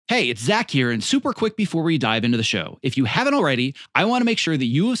Hey, it's Zach here, and super quick before we dive into the show. If you haven't already, I want to make sure that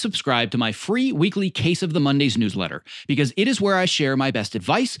you have subscribed to my free weekly Case of the Mondays newsletter, because it is where I share my best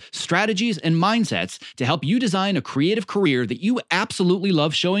advice, strategies, and mindsets to help you design a creative career that you absolutely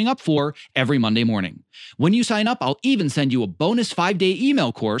love showing up for every Monday morning. When you sign up, I'll even send you a bonus 5-day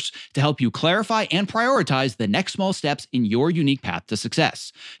email course to help you clarify and prioritize the next small steps in your unique path to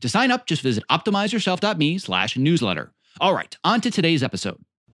success. To sign up, just visit optimizeyourself.me/newsletter. All right, on to today's episode.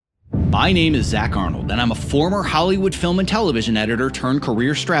 My name is Zach Arnold, and I'm a former Hollywood film and television editor turned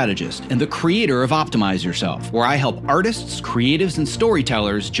career strategist and the creator of Optimize Yourself, where I help artists, creatives, and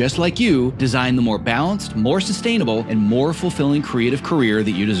storytellers just like you design the more balanced, more sustainable, and more fulfilling creative career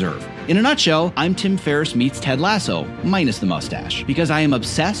that you deserve. In a nutshell, I'm Tim Ferriss meets Ted Lasso, minus the mustache, because I am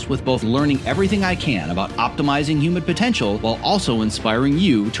obsessed with both learning everything I can about optimizing human potential while also inspiring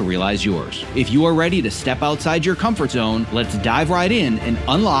you to realize yours. If you are ready to step outside your comfort zone, let's dive right in and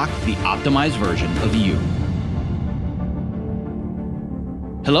unlock the optimized version of you.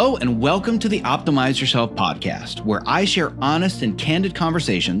 Hello, and welcome to the Optimize Yourself podcast, where I share honest and candid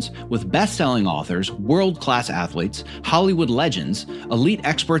conversations with best-selling authors, world-class athletes, Hollywood legends, elite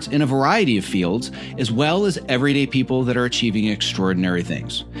experts in a variety of fields, as well as everyday people that are achieving extraordinary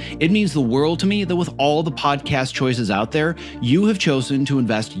things. It means the world to me that with all the podcast choices out there, you have chosen to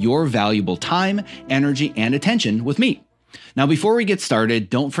invest your valuable time, energy, and attention with me. Now, before we get started,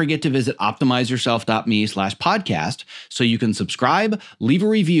 don't forget to visit optimizeyourself.me/podcast so you can subscribe, leave a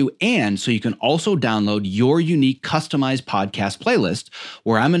review, and so you can also download your unique customized podcast playlist,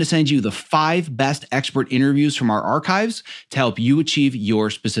 where I'm going to send you the 5 best expert interviews from our archives to help you achieve your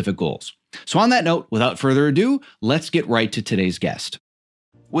specific goals. So on that note, without further ado, let's get right to today's guest.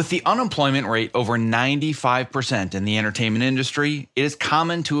 With the unemployment rate over 95% in the entertainment industry, it is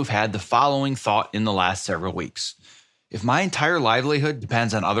common to have had the following thought in the last several weeks. If my entire livelihood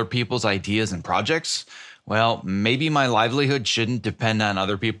depends on other people's ideas and projects, well, maybe my livelihood shouldn't depend on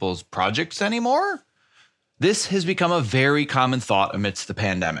other people's projects anymore? This has become a very common thought amidst the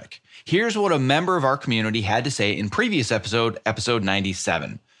pandemic. Here's what a member of our community had to say in previous episode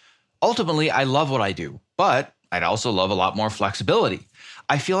 97. Ultimately, I love what I do, but I'd also love a lot more flexibility.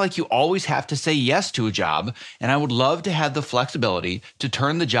 I feel like you always have to say yes to a job, and I would love to have the flexibility to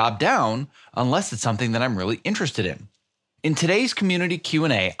turn the job down unless it's something that I'm really interested in. In today's community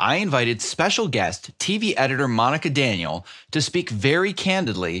Q&A, I invited special guest TV editor Monica Daniel to speak very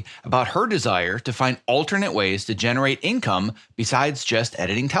candidly about her desire to find alternate ways to generate income besides just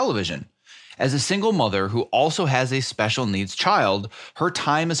editing television. As a single mother who also has a special needs child, her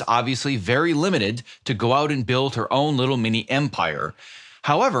time is obviously very limited to go out and build her own little mini empire.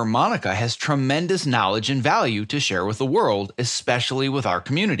 However, Monica has tremendous knowledge and value to share with the world, especially with our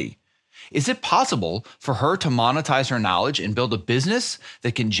community. Is it possible for her to monetize her knowledge and build a business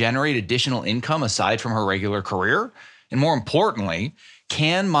that can generate additional income aside from her regular career? And more importantly,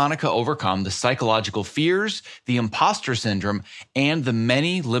 can Monica overcome the psychological fears, the imposter syndrome, and the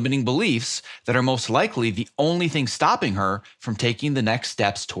many limiting beliefs that are most likely the only thing stopping her from taking the next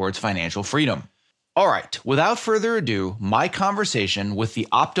steps towards financial freedom? All right, without further ado, my conversation with the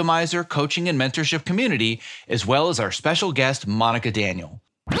Optimizer coaching and mentorship community, as well as our special guest, Monica Daniel.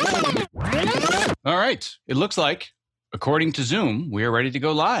 All right. It looks like, according to Zoom, we are ready to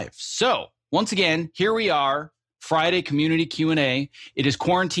go live. So once again, here we are, Friday community Q&A. It is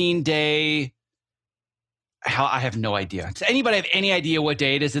quarantine day. I have no idea. Does anybody have any idea what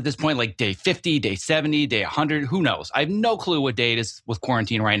day it is at this point? Like day 50, day 70, day 100? Who knows? I have no clue what day it is with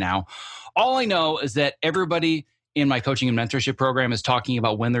quarantine right now. All I know is that everybody in my coaching and mentorship program is talking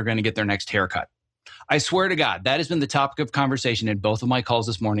about when they're going to get their next haircut. I swear to God, that has been the topic of conversation in both of my calls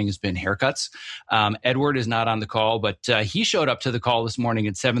this morning has been haircuts. Edward is not on the call, but he showed up to the call this morning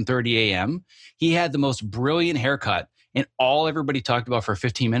at 7:30 a.m. He had the most brilliant haircut, and all everybody talked about for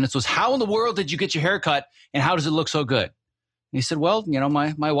 15 minutes was, how in the world did you get your haircut, and how does it look so good? And he said, well,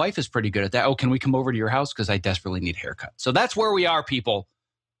 my wife is pretty good at that. Oh, can we come over to your house? Because I desperately need a haircut. So that's where we are, people.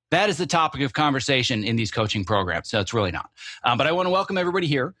 That is the topic of conversation in these coaching programs. So it's really not. But I want to welcome everybody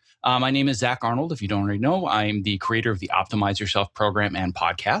here. My name is Zach Arnold. If you don't already know, I'm the creator of the Optimize Yourself program and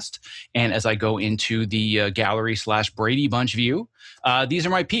podcast. And as I go into the gallery/Brady Bunch view, these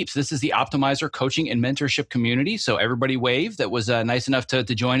are my peeps. This is the Optimizer coaching and mentorship community. So everybody wave that was nice enough to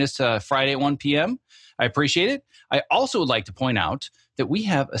join us Friday at 1 p.m. I appreciate it. I also would like to point out that we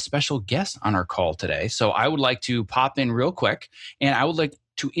have a special guest on our call today. So I would like to pop in real quick, and I would like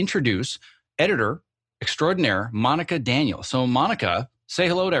to introduce editor extraordinaire Monica Daniel. So Monica, say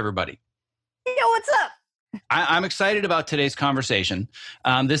hello to everybody. Yo, what's up? I'm excited about today's conversation.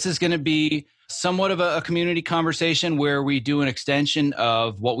 This is going to be somewhat of a community conversation where we do an extension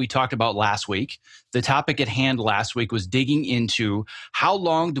of what we talked about last week. The topic at hand last week was digging into how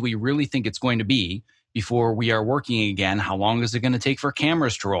long do we really think it's going to be before we are working again? How long is it going to take for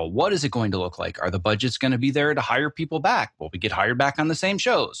cameras to roll? What is it going to look like? Are the budgets going to be there to hire people back? Will we get hired back on the same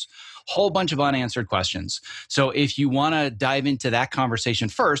shows? Whole bunch of unanswered questions. So if you want to dive into that conversation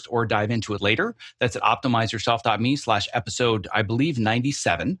first or dive into it later, that's at optimizeyourself.me/episode, I believe,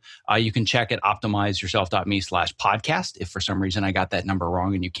 97. You can check at optimizeyourself.me/podcast. If for some reason I got that number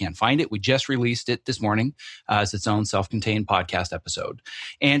wrong and you can't find it, we just released it this morning as its own self-contained podcast episode.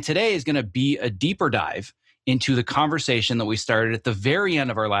 And today is going to be a deeper dive into the conversation that we started at the very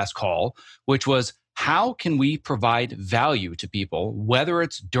end of our last call, which was, how can we provide value to people, whether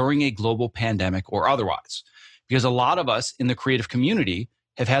it's during a global pandemic or otherwise? Because a lot of us in the creative community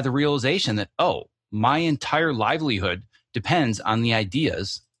have had the realization that, oh, my entire livelihood depends on the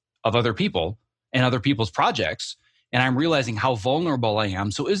ideas of other people and other people's projects. And I'm realizing how vulnerable I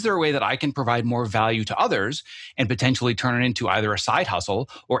am. So is there a way that I can provide more value to others and potentially turn it into either a side hustle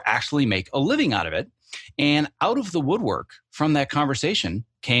or actually make a living out of it? And out of the woodwork from that conversation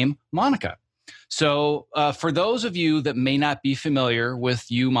came Monica. So for those of you that may not be familiar with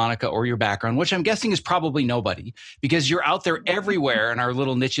you, Monica, or your background, which I'm guessing is probably nobody because you're out there everywhere in our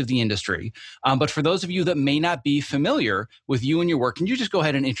little niche of the industry. But for those of you that may not be familiar with you and your work, can you just go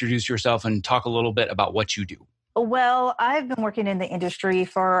ahead and introduce yourself and talk a little bit about what you do? Well, I've been working in the industry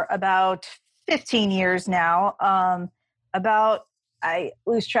for about 15 years now. I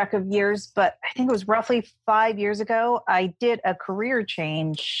lose track of years, but I think it was roughly 5 years ago, I did a career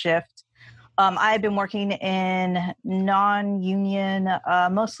change shift. I had been working in non-union,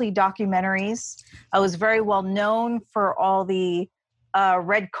 mostly documentaries. I was very well known for all the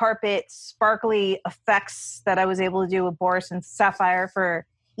red carpet, sparkly effects that I was able to do with Boris and Sapphire for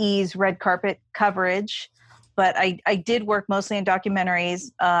E's red carpet coverage. But I did work mostly in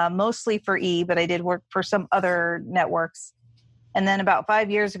documentaries, mostly for E, but I did work for some other networks. And then about 5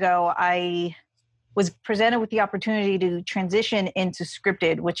 years ago, I was presented with the opportunity to transition into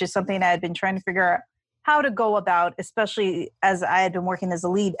scripted, which is something I had been trying to figure out how to go about, especially as I had been working as a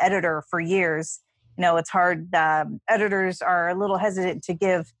lead editor for years. You know, it's hard. Editors are a little hesitant to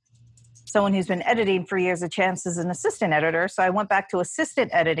give someone who's been editing for years a chance as an assistant editor. So I went back to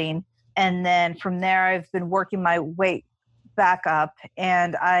assistant editing. And then from there, I've been working my way back up.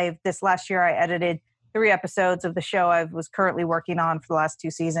 And this last year, I edited 3 episodes of the show I was currently working on for the last 2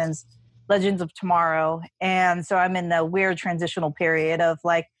 seasons, Legends of Tomorrow. And so I'm in the weird transitional period of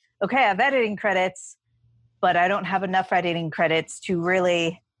like, okay, I have editing credits, but I don't have enough editing credits to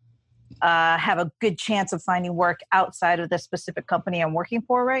really have a good chance of finding work outside of the specific company I'm working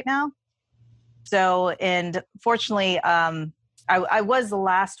for right now. So, and fortunately, I was the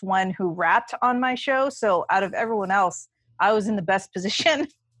last one who wrapped on my show. So out of everyone else, I was in the best position.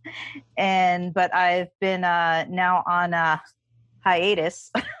 But I've been now on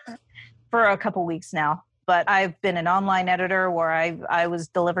hiatus for a couple weeks now. But I've been an online editor where I was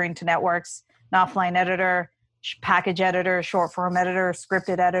delivering to networks, an offline editor, package editor, short form editor,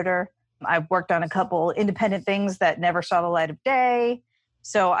 scripted editor. I've worked on a couple independent things that never saw the light of day.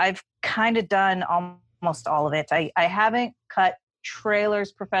 So I've kind of done almost all of it. I haven't cut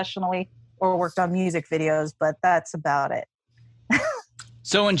trailers professionally or worked on music videos, but that's about it.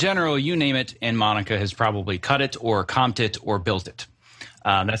 So in general, you name it, and Monica has probably cut it or comped it or built it.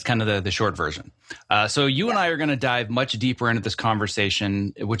 That's kind of the short version. So you and I are going to dive much deeper into this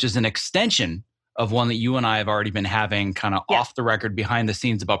conversation, which is an extension of one that you and I have already been having kind of off the record, behind the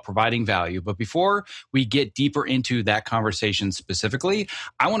scenes, about providing value. But before we get deeper into that conversation specifically,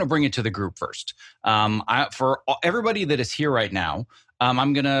 I want to bring it to the group first. For everybody that is here right now,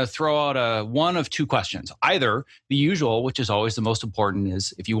 I'm going to throw out one of 2 questions. Either the usual, which is always the most important,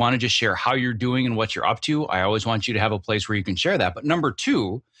 is if you want to just share how you're doing and what you're up to, I always want you to have a place where you can share that. But number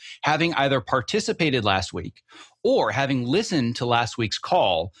 2, having either participated last week or having listened to last week's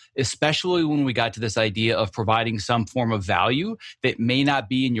call, especially when we got to this idea of providing some form of value that may not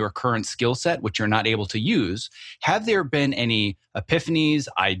be in your current skill set, which you're not able to use, have there been any epiphanies,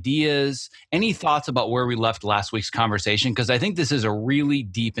 ideas, any thoughts about where we left last week's conversation? Because I think this is a really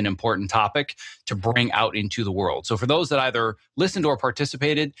deep and important topic to bring out into the world. So for those that either listened or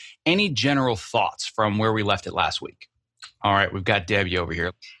participated, any general thoughts from where we left it last week? All right, we've got Debbie over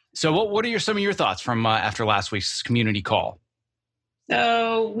here. So what are some of your thoughts from after last week's community call?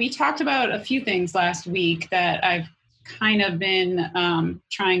 So we talked about a few things last week that I've kind of been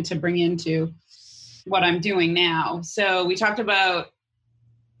trying to bring into what I'm doing now. So we talked about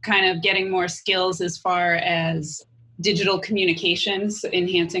kind of getting more skills as far as digital communications,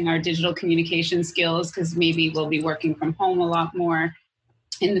 enhancing our digital communication skills, because maybe we'll be working from home a lot more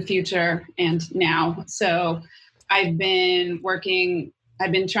in the future and now. So I've been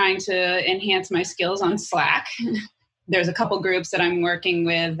trying to enhance my skills on Slack. There's a couple groups that I'm working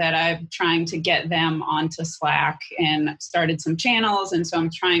with that I'm trying to get them onto Slack, and started some channels. And so I'm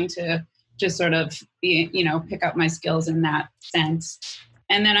trying to just sort of, pick up my skills in that sense.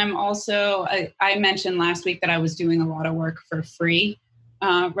 And then I'm also, I mentioned last week that I was doing a lot of work for free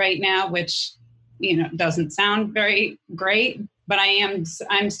right now, which, doesn't sound very great, but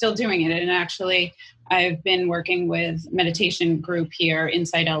I'm still doing it. And actually, I've been working with meditation group here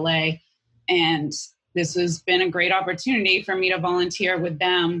inside LA, and this has been a great opportunity for me to volunteer with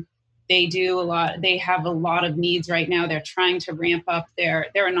them. They have a lot of needs right now. They're trying to ramp up they're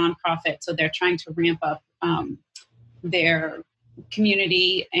a nonprofit, so they're trying to ramp up their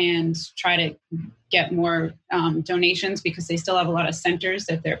community and try to get more donations, because they still have a lot of centers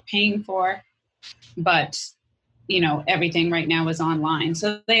that they're paying for. But, everything right now is online.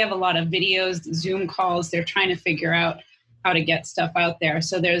 So they have a lot of videos, Zoom calls. They're trying to figure out how to get stuff out there.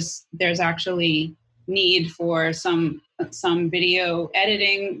 So there's actually need for some video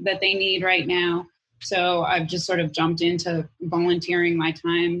editing that they need right now. So I've just sort of jumped into volunteering my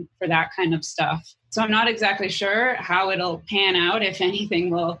time for that kind of stuff. So I'm not exactly sure how it'll pan out, if anything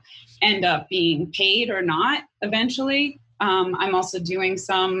will end up being paid or not eventually. I'm also doing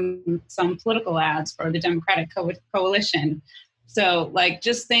some political ads for the Democratic Coalition. So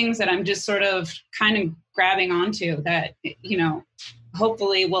just things that I'm just sort of kind of grabbing onto that,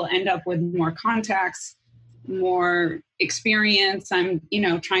 hopefully will end up with more contacts, more experience. I'm,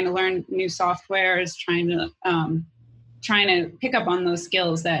 trying to learn new softwares, trying to pick up on those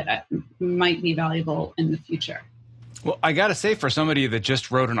skills that might be valuable in the future. Well, I got to say, for somebody that just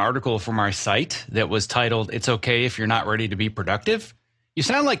wrote an article for my site that was titled, "It's Okay If You're Not Ready to Be Productive," you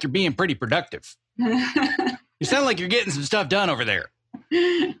sound like you're being pretty productive. You sound like you're getting some stuff done over there.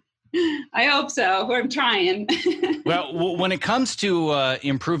 I hope so. I'm trying. Well, when it comes to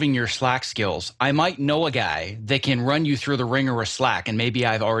improving your Slack skills, I might know a guy that can run you through the ringer of Slack, and maybe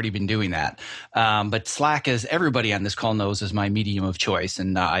I've already been doing that. But Slack, as everybody on this call knows, is my medium of choice,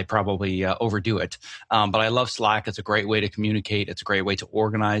 and I probably overdo it. But I love Slack. It's a great way to communicate. It's a great way to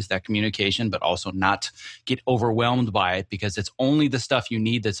organize that communication, but also not get overwhelmed by it, because it's only the stuff you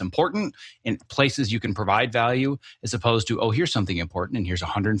need that's important in places you can provide value, as opposed to, oh, here's something important, and here's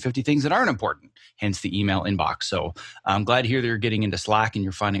 150 things that aren't important, hence the email inbox. So I'm glad to hear that you're getting into Slack and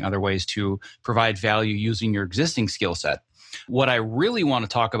you're finding other ways to provide value using your existing skill set. What I really want to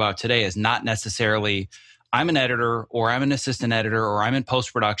talk about today is not necessarily I'm an editor, or I'm an assistant editor, or I'm in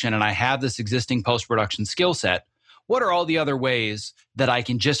post-production and I have this existing post-production skill set. What are all the other ways that I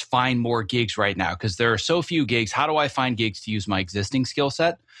can just find more gigs right now? Because there are so few gigs. How do I find gigs to use my existing skill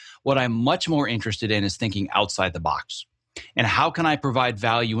set? What I'm much more interested in is thinking outside the box. And how can I provide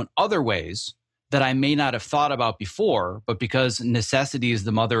value in other ways that I may not have thought about before, but because necessity is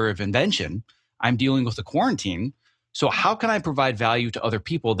the mother of invention, I'm dealing with a quarantine. So how can I provide value to other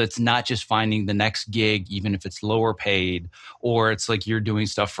people that's not just finding the next gig, even if it's lower paid, or it's like you're doing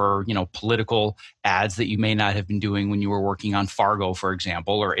stuff for, political ads that you may not have been doing when you were working on Fargo, for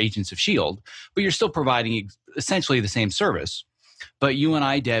example, or Agents of S.H.I.E.L.D., but you're still providing essentially the same service. But you and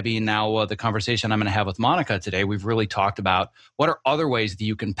I, Debbie, and now the conversation I'm going to have with Monica today, we've really talked about what are other ways that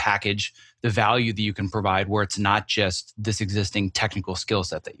you can package the value that you can provide where it's not just this existing technical skill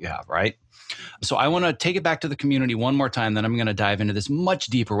set that you have, right? So I want to take it back to the community one more time, then I'm going to dive into this much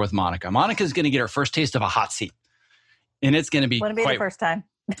deeper with Monica. Monica's going to get her first taste of a hot seat. And it's going to be Wouldn't be the first time.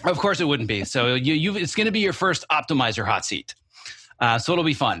 Of course it wouldn't be. So it's going to be your first Optimizer hot seat. So it'll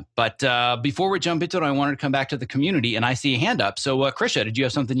be fun. But before we jump into it, I wanted to come back to the community, and I see a hand up. So Krisha, did you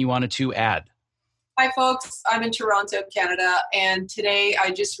have something you wanted to add? Hi, folks. I'm in Toronto, Canada, and today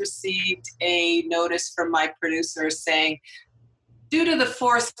I just received a notice from my producer saying, due to the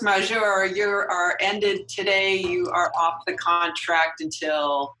force majeure, you are ended today. You are off the contract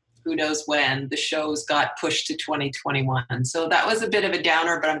until who knows when. The shows got pushed to 2021. So that was a bit of a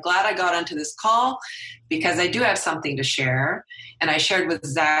downer, but I'm glad I got onto this call because I do have something to share. And I shared with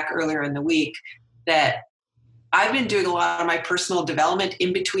Zach earlier in the week that I've been doing a lot of my personal development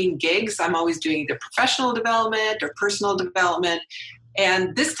in between gigs. I'm always doing either professional development or personal development.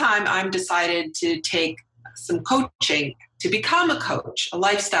 And this time I'm decided to take some coaching to become a coach, a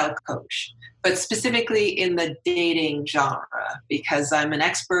lifestyle coach, but specifically in the dating genre, because I'm an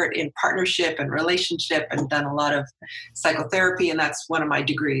expert in partnership and relationship and done a lot of psychotherapy, and that's one of my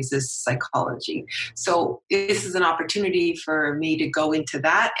degrees is psychology. So this is an opportunity for me to go into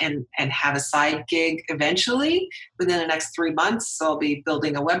that and have a side gig eventually within the next 3 months. So I'll be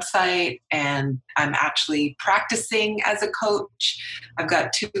building a website, and I'm actually practicing as a coach. I've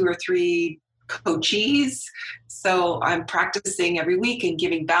got 2 or 3 coachees. So I'm practicing every week and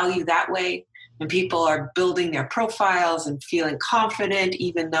giving value that way. And people are building their profiles and feeling confident,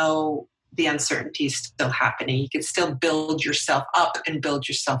 even though the uncertainty is still happening. You can still build yourself up and build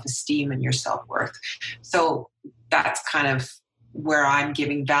your self-esteem and your self-worth. So that's kind of where I'm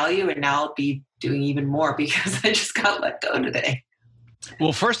giving value. And now I'll be doing even more because I just got let go today.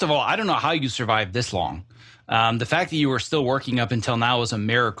 Well, first of all, I don't know how you survived this long. The fact that you were still working up until now is a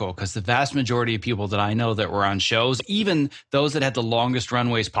miracle, because the vast majority of people that I know that were on shows, even those that had the longest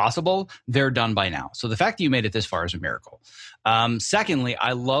runways possible, they're done by now. So the fact that you made it this far is a miracle. Secondly,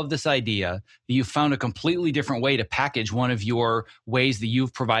 I love this idea that you found a completely different way to package one of your ways that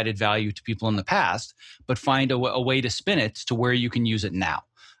you've provided value to people in the past, but find a way to spin it to where you can use it now.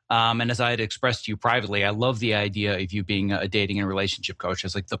 And as I had expressed to you privately, I love the idea of you being a dating and relationship coach.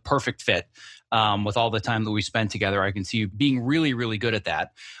 It's like the perfect fit with all the time that we spend together. I can see you being really, really good at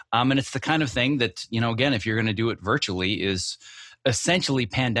that. And it's the kind of thing that, again, if you're going to do it virtually, is essentially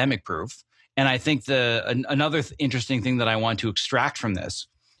pandemic proof. And I think another interesting thing that I want to extract from this,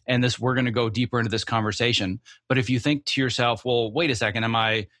 and this, we're going to go deeper into this conversation. But if you think to yourself, well, wait a second, am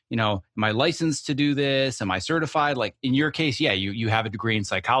I licensed to do this? Am I certified? Like in your case, yeah, you have a degree in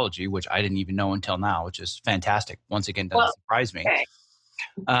psychology, which I didn't even know until now, which is fantastic. Once again, doesn't surprise me. Okay.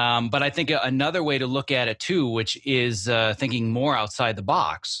 But I think another way to look at it too, which is thinking more outside the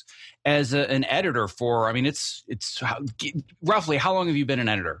box, as an editor it's roughly, how long have you been an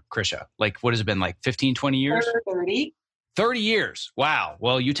editor, Krisha? Like, what has it been, like 15, 20 years? 30 years. Wow.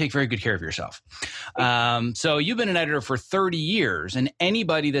 Well, you take very good care of yourself. So you've been an editor for 30 years, and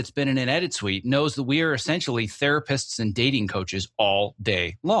anybody that's been in an edit suite knows that we are essentially therapists and dating coaches all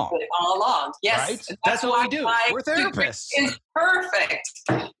day long. All along. Yes. Right? That's what we do. We're therapists. It's perfect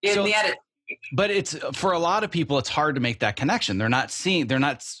in the edit. But it's, for a lot of people, it's hard to make that connection.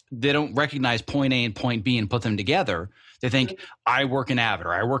 They don't recognize point A and point B and put them together. They think, I work in Avid,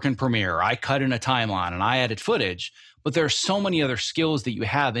 or I work in Premiere, or I cut in a timeline and I edit footage. But there are so many other skills that you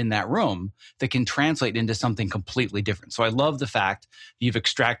have in that room that can translate into something completely different. So I love the fact that you've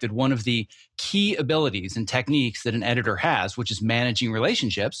extracted one of the key abilities and techniques that an editor has, which is managing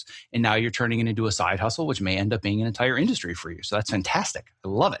relationships. And now you're turning it into a side hustle, which may end up being an entire industry for you. So that's fantastic. I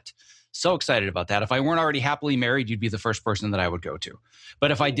love it. So excited about that. If I weren't already happily married, you'd be the first person that I would go to. But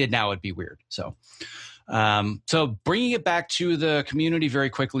if I did now, it'd be weird. So bringing it back to the community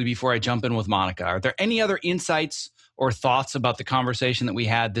very quickly before I jump in with Monica, are there any other insights or thoughts about the conversation that we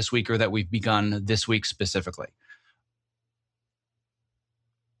had this week, or that we've begun this week specifically?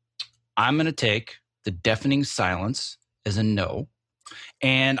 I'm going to take the deafening silence as a no.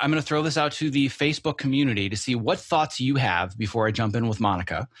 And I'm going to throw this out to the Facebook community to see what thoughts you have before I jump in with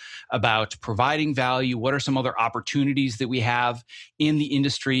Monica about providing value. What are some other opportunities that we have in the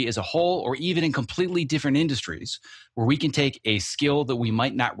industry as a whole, or even in completely different industries, where we can take a skill that we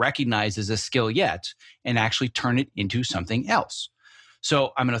might not recognize as a skill yet and actually turn it into something else.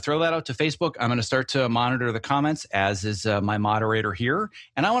 So I'm going to throw that out to Facebook. I'm going to start to monitor the comments, as is my moderator here.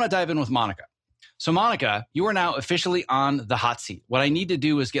 And I want to dive in with Monica. So Monica, you are now officially on the hot seat. What I need to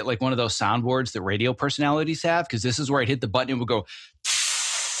do is get like one of those soundboards that radio personalities have, because this is where I'd hit the button and would go,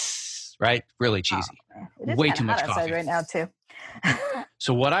 right? Really cheesy. Way too much coffee right now too.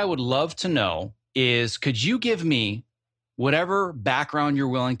 So what I would love to know is, could you give me whatever background you're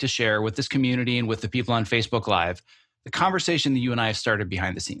willing to share with this community and with the people on Facebook Live, the conversation that you and I have started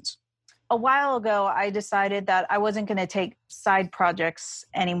behind the scenes? A while ago, I decided that I wasn't going to take side projects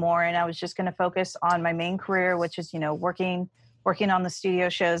anymore, and I was just going to focus on my main career, which is, working on the studio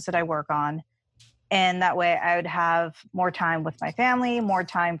shows that I work on. And that way I would have more time with my family, more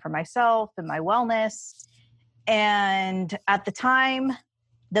time for myself and my wellness. And at the time,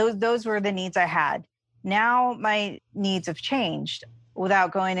 those were the needs I had. Now my needs have changed.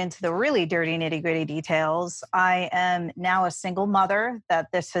 Without going into the really dirty nitty-gritty details, I am now a single mother that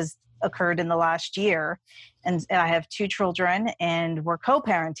this has occurred in the last year. And I have 2 children, and we're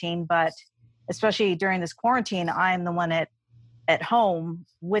co-parenting, but especially during this quarantine, I'm the one at home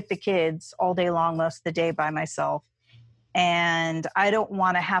with the kids all day long, most of the day by myself. And I don't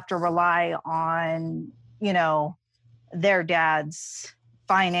want to have to rely on, their dad's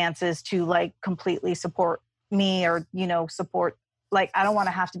finances to like completely support me or, support. Like, I don't want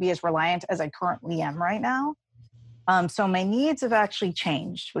to have to be as reliant as I currently am right now. So my needs have actually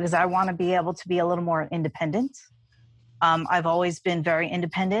changed because I want to be able to be a little more independent. I've always been very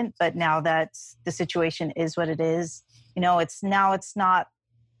independent, but now that the situation is what it is, it's not,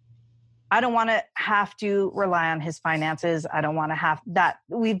 I don't want to have to rely on his finances. I don't want to have that.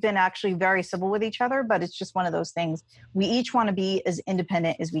 We've been actually very civil with each other, but it's just one of those things. We each want to be as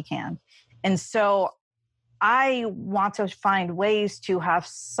independent as we can. And so I want to find ways to have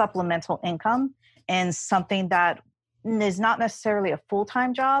supplemental income and something that is not necessarily a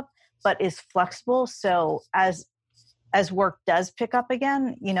full-time job, but is flexible. So as work does pick up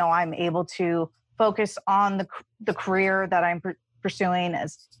again, I'm able to focus on the career that I'm pursuing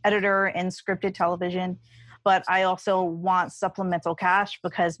as editor in scripted television. But I also want supplemental cash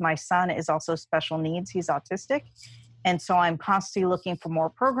because my son is also special needs. He's autistic. And so I'm constantly looking for more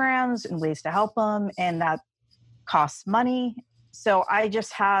programs and ways to help him. And that costs money. So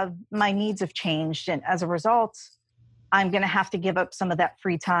my needs have changed. And as a result, I'm going to have to give up some of that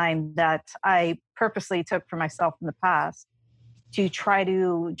free time that I purposely took for myself in the past to try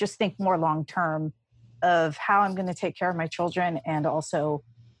to just think more long-term of how I'm going to take care of my children and also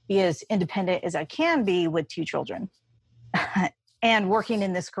be as independent as I can be with 2 children and working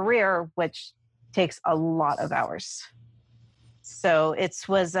in this career, which takes a lot of hours. So it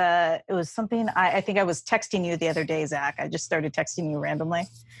was something I think I was texting you the other day, Zach. I just started texting you randomly.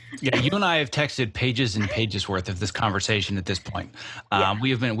 Yeah, you and I have texted pages and pages worth of this conversation at this point. Yeah.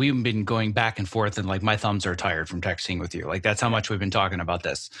 We've been going back and forth, and like my thumbs are tired from texting with you. Like that's how much we've been talking about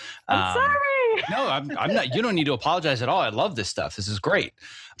this. I'm sorry. No, I'm not. You don't need to apologize at all. I love this stuff. This is great.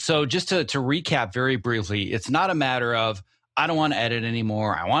 So just to recap very briefly, it's not a matter of I don't want to edit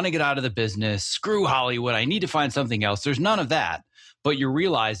anymore. I want to get out of the business. Screw Hollywood. I need to find something else. There's none of that. But you're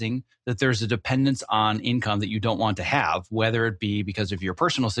realizing that there's a dependence on income that you don't want to have, whether it be because of your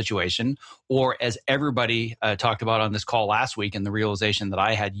personal situation or as everybody talked about on this call last week, and the realization that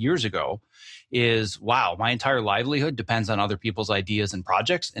I had years ago is, wow, my entire livelihood depends on other people's ideas and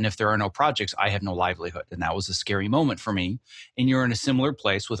projects. And if there are no projects, I have no livelihood. And that was a scary moment for me. And you're in a similar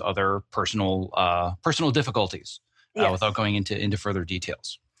place with other personal difficulties. Yes. Without going into further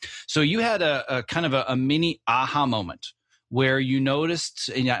details. So you had a kind of a mini aha moment where you noticed,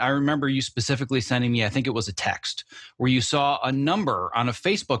 and I remember you specifically sending me, I think it was a text, where you saw a number on a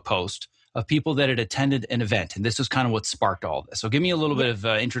Facebook post of people that had attended an event. And this was kind of what sparked all this. So give me a little bit of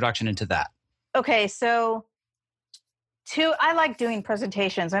introduction into that. Okay, so I like doing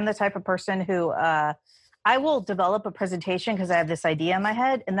presentations. I'm the type of person who I will develop a presentation because I have this idea in my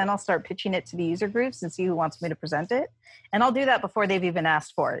head, and then I'll start pitching it to the user groups and see who wants me to present it. And I'll do that before they've even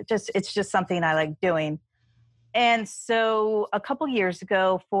asked for it. It's just something I like doing. And so a couple years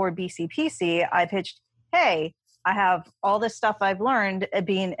ago for BCPC, I pitched, hey, I have all this stuff I've learned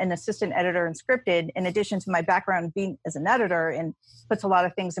being an assistant editor in scripted, in addition to my background being as an editor, and puts a lot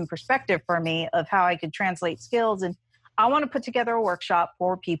of things in perspective for me of how I could translate skills. And I want to put together a workshop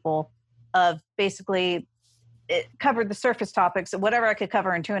for people of basically it covered the surface topics, whatever I could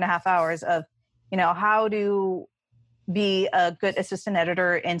cover in 2.5 hours of, how to be a good assistant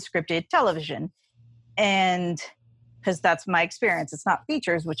editor in scripted television. And because that's my experience, it's not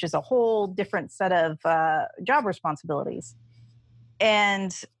features, which is a whole different set of job responsibilities.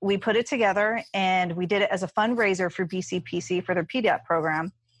 And we put it together and we did it as a fundraiser for BCPC for their PDAP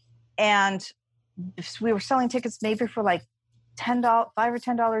program. And we were selling tickets maybe for like $5 or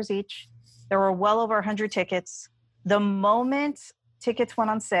 $10 each. There were well over 100 tickets. The moment tickets went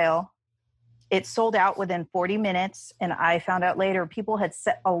on sale, it sold out within 40 minutes. And I found out later people had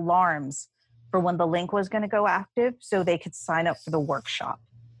set alarms for when the link was going to go active so they could sign up for the workshop.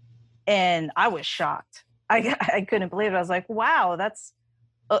 And I was shocked. I couldn't believe it. I was like, wow, that's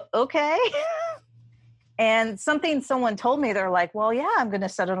okay. And someone told me, they're like, well, yeah, I'm going to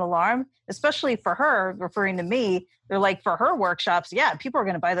set an alarm, especially for her, referring to me. They're like, for her workshops, yeah, people are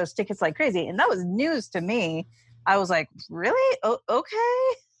going to buy those tickets like crazy. And that was news to me. I was like, really?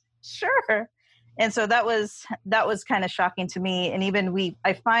 Okay, sure. And so that was kind of shocking to me. And even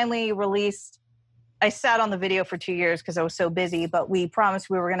I finally released, I sat on the video for 2 years because I was so busy, but we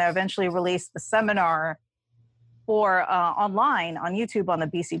promised we were going to eventually release the seminar for online on YouTube on the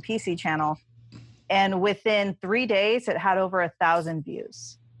BCPC channel. And within 3 days, it had over 1,000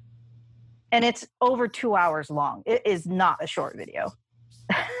 views. And it's over 2 hours long. It is not a short video.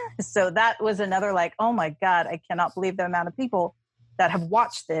 So that was another like, oh my God, I cannot believe the amount of people that have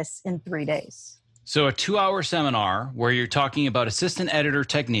watched this in 3 days. So a 2-hour seminar where you're talking about assistant editor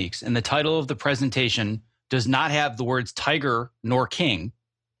techniques, and the title of the presentation does not have the words tiger nor king.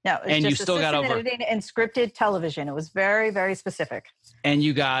 No, it was And just you still got assistant over, editing and scripted television. It was very, very specific. and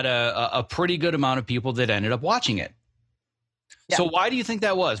you got a pretty good amount of people that ended up watching it. Yeah. So why do you think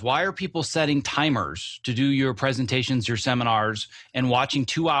that was? Why are people setting timers to do your presentations, your seminars, and watching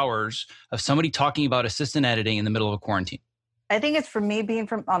 2 hours of somebody talking about assistant editing in the middle of a quarantine? I think it's for me being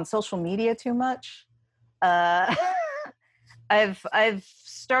on social media too much. I've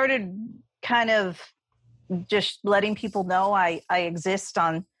started kind of just letting people know I exist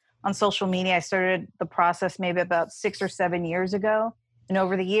on social media. I started the process maybe about 6 or 7 years ago. And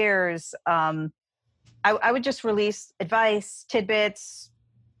over the years, I would just release advice, tidbits.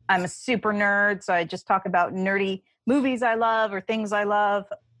 I'm a super nerd, so I just talk about nerdy movies I love or things I love.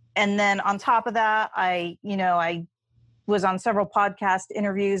 And then on top of that, I was on several podcast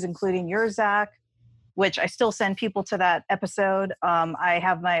interviews, including yours, Zach, which I still send people to that episode. I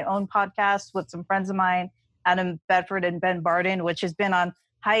have my own podcast with some friends of mine, Adam Bedford and Ben Barden, which has been on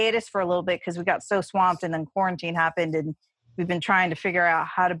hiatus for a little bit because we got so swamped and then quarantine happened, and we've been trying to figure out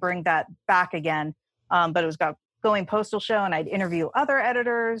how to bring that back again. But it was got Going Postal Show, and I'd interview other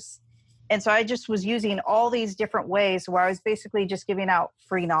editors. And so I just was using all these different ways where I was basically just giving out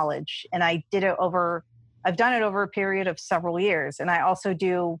free knowledge. And I've done it over a period of several years. And I also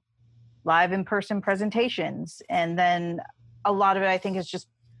do live in-person presentations. And then a lot of it, I think, is just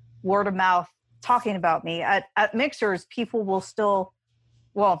word of mouth talking about me. At Mixers, people will still,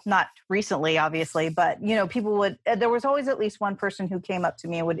 well, not recently, obviously, but, there was always at least one person who came up to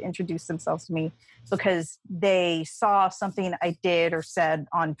me and would introduce themselves to me because they saw something I did or said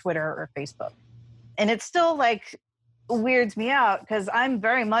on Twitter or Facebook. And it still weirds me out because I'm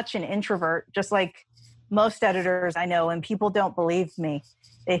very much an introvert, just like most editors I know, and people don't believe me.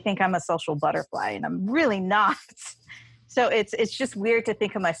 They think I'm a social butterfly, and I'm really not. So it's just weird to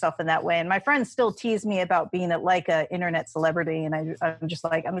think of myself in that way. And my friends still tease me about being an internet celebrity. And I'm just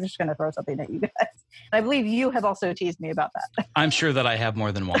going to throw something at you guys. And I believe you have also teased me about that. I'm sure that I have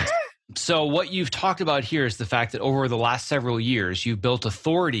more than once. So what you've talked about here is the fact that over the last several years, you've built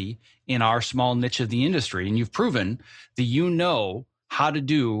authority in our small niche of the industry. And you've proven that you know how to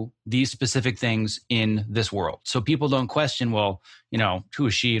do these specific things in this world. So people don't question, well, who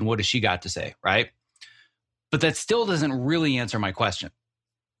is she and what has she got to say, right? But that still doesn't really answer my question.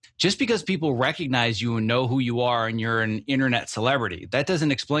 Just because people recognize you and know who you are and you're an internet celebrity, that doesn't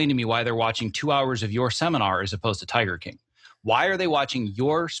explain to me why they're watching 2 hours of your seminar as opposed to Tiger King. Why are they watching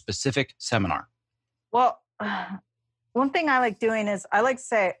your specific seminar? Well, one thing I like doing is I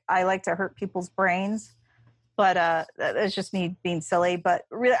like to hurt people's brains, but it's just me being silly. But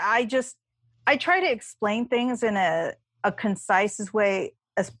really, I try to explain things in a concise way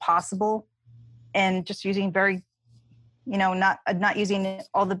as possible. And just using very, not using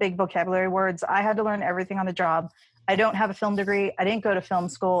all the big vocabulary words. I had to learn everything on the job. I don't have a film degree. I didn't go to film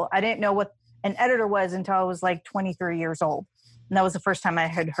school. I didn't know what an editor was until I was 23 years old. And that was the first time I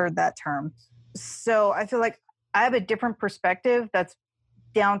had heard that term. So I feel like I have a different perspective that's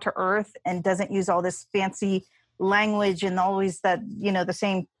down to earth and doesn't use all this fancy language and always that, the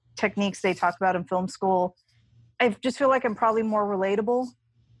same techniques they talk about in film school. I just feel like I'm probably more relatable.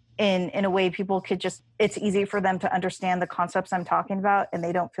 In a way people could it's easy for them to understand the concepts I'm talking about and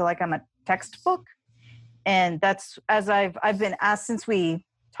they don't feel like I'm a textbook. And that's, as I've been asked since we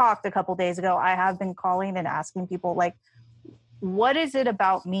talked a couple days ago, I have been calling and asking people what is it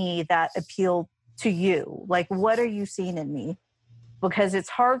about me that appealed to you? What are you seeing in me? Because it's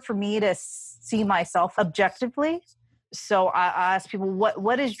hard for me to see myself objectively. So I ask people,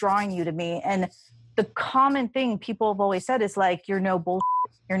 what is drawing you to me? And the common thing people have always said is you're no bullshit,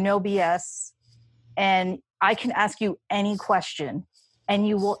 you're no BS, and I can ask you any question and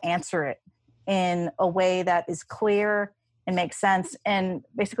you will answer it in a way that is clear and makes sense. And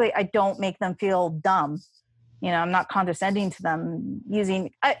basically, I don't make them feel dumb. I'm not condescending to them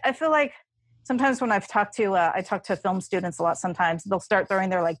I feel like sometimes when I talk to film students a lot, sometimes they'll start throwing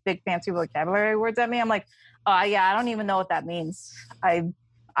their big fancy vocabulary words at me. I'm like, oh yeah, I don't even know what that means.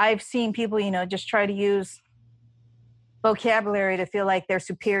 I've seen people, just try to use vocabulary to feel like they're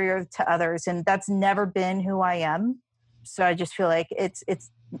superior to others. And that's never been who I am. So I just feel like it's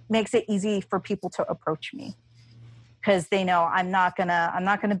makes it easy for people to approach me because they know I'm not gonna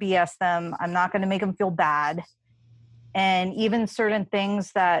BS them. I'm not gonna make them feel bad. And even certain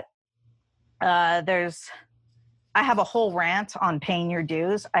things that I have a whole rant on paying your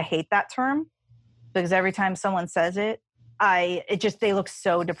dues. I hate that term because every time someone says it, they look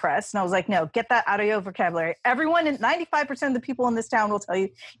so depressed. And I was like, no, get that out of your vocabulary. 95% of the people in this town will tell you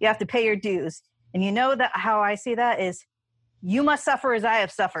you have to pay your dues. And that how I see that is you must suffer as I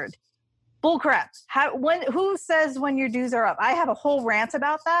have suffered. Bull crap. Who says when your dues are up? I have a whole rant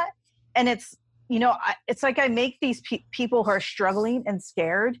about that. And it's, it's like I make these people who are struggling and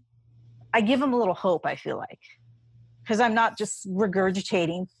scared, I give them a little hope, I feel like. Because I'm not just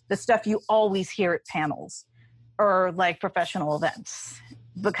regurgitating the stuff you always hear at panels or like professional events,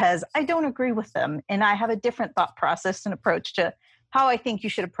 because I don't agree with them. And I have a different thought process and approach to how I think you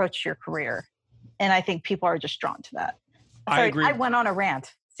should approach your career. And I think people are just drawn to that. Sorry, I agree. I went on a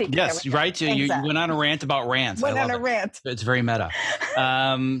rant. See, yes, right. You went on a rant about rants. Went on a rant. It's very meta.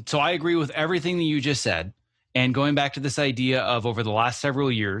 So I agree with everything that you just said. And going back to this idea of over the last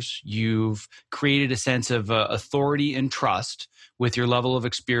several years, you've created a sense of authority and trust with your level of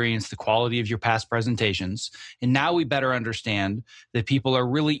experience, the quality of your past presentations. And now we better understand that people are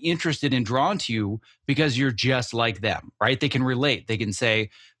really interested and drawn to you because you're just like them, right? They can relate. They can say,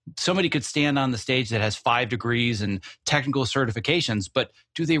 somebody could stand on the stage that has 5 degrees and technical certifications, but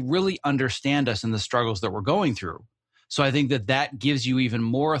do they really understand us and the struggles that we're going through? So I think that gives you even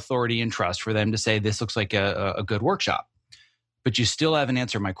more authority and trust for them to say, this looks like a good workshop. But you still haven't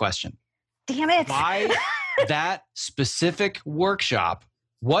answered my question. Damn it. Why that specific workshop?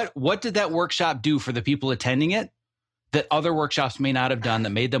 What did that workshop do for the people attending it that other workshops may not have done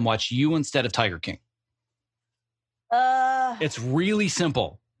that made them watch you instead of Tiger King? It's really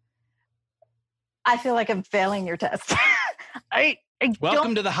simple. I feel like I'm failing your test.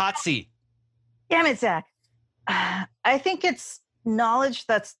 Welcome to the hot seat. Damn it, Zach. I think it's knowledge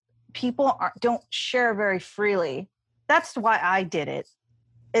that people don't share very freely. That's why I did it.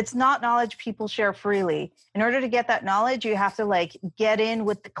 It's not knowledge people share freely. In order to get that knowledge, you have to get in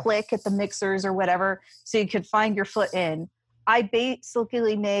with the click at the mixers or whatever, so you could find your foot in. I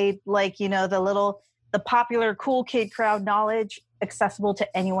basically made the popular cool kid crowd knowledge accessible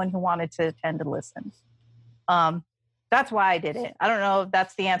to anyone who wanted to attend and listen. That's why I did it. I don't know if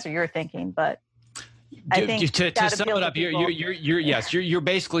that's the answer you're thinking, but I think to sum it up, you're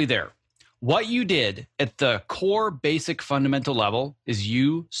basically there. What you did at the core, basic, fundamental level is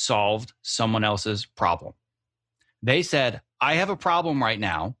you solved someone else's problem. They said, I have a problem right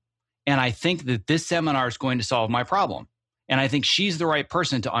now, and I think that this seminar is going to solve my problem. And I think she's the right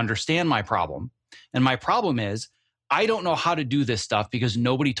person to understand my problem. And my problem is, I don't know how to do this stuff because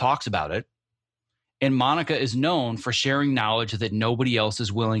nobody talks about it. And Monica is known for sharing knowledge that nobody else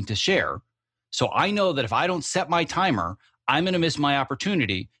is willing to share. So I know that if I don't set my timer, I'm going to miss my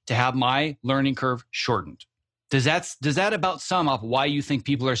opportunity to have my learning curve shortened. Does that about sum up why you think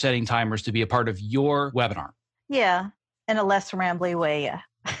people are setting timers to be a part of your webinar? Yeah, in a less rambly way, yeah.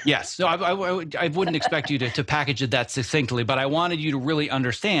 Yes. So I wouldn't expect you to package it that succinctly, but I wanted you to really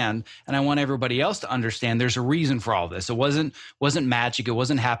understand, and I want everybody else to understand there's a reason for all this. It wasn't magic. It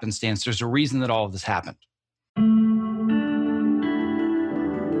wasn't happenstance. There's a reason that all of this happened.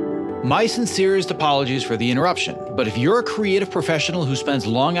 My sincerest apologies for the interruption, but if you're a creative professional who spends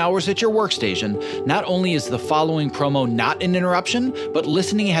long hours at your workstation, not only is the following promo not an interruption, but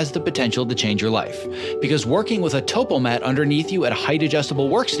listening has the potential to change your life. Because working with a TopoMat underneath you at a height-adjustable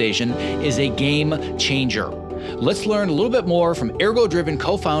workstation is a game changer. Let's learn a little bit more from Ergo-Driven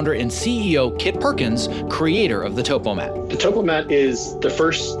co-founder and CEO Kit Perkins, creator of the TopoMat. The TopoMat is the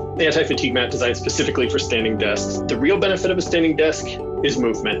first anti-fatigue mat designed specifically for standing desks. The real benefit of a standing desk is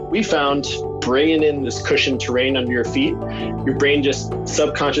movement. We found bringing in this cushioned terrain under your feet, your brain just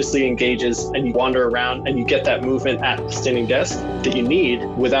subconsciously engages and you wander around and you get that movement at the standing desk that you need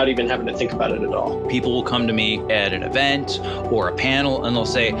without even having to think about it at all. People will come to me at an event or a panel and they'll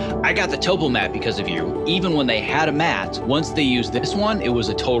say, I got the TopoMat because of you. Even when they had a mat, once they used this one, it was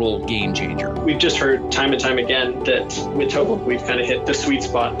a total game changer. We've just heard time and time again that with Topo, we've kind of hit the sweet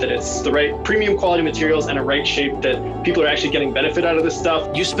spot, that it's the right premium quality materials and a right shape, that people are actually getting benefit out of this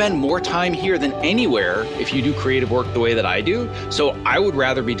stuff. You spend more time here than anywhere if you do creative work the way that I do. So I would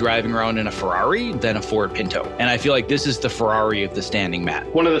rather be driving around in a Ferrari than a Ford Pinto. And I feel like this is the Ferrari of the standing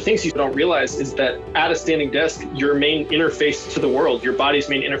mat. One of the things you don't realize is that at a standing desk, your main interface to the world, your body's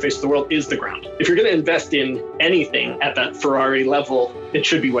main interface to the world is the ground. If you're going to invest in anything at that Ferrari level, it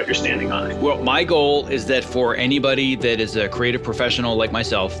should be what you're standing on. Well, my goal is that for anybody that is a creative professional like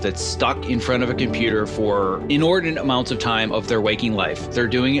myself that's stuck in front of a computer for inordinate amounts of time of their waking life, they're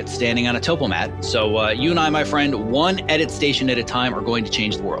doing it standing on a TopoMat. So you and I, my friend, one edit station at a time are going to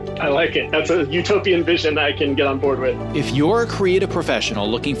change the world. I like it. That's a utopian vision I can get on board with. If you're a creative professional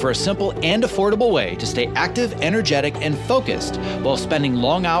looking for a simple and affordable way to stay active, energetic, and focused while spending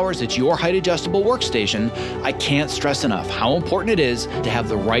long hours at your height-adjustable workstation, I can't stress enough how important it is to have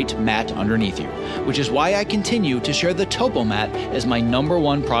the right mat underneath you, which is why I continue to share the Topo Mat as my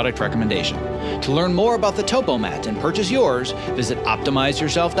 #1 product recommendation. To learn more about the Topo Mat and purchase yours, visit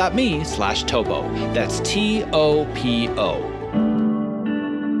optimizeyourself.me/topo. That's TOPO.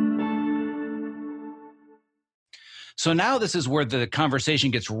 So now this is where the conversation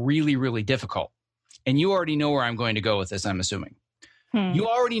gets really, really difficult. And you already know where I'm going to go with this, I'm assuming. You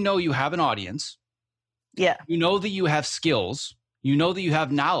already know you have an audience. Yeah. You know that you have skills. You know that you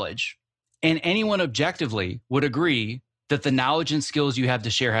have knowledge. And anyone objectively would agree that the knowledge and skills you have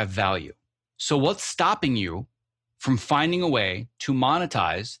to share have value. So what's stopping you from finding a way to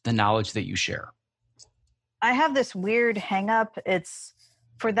monetize the knowledge that you share? I have this weird hang up. It's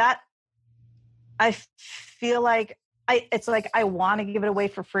for that. I feel like it's like I want to give it away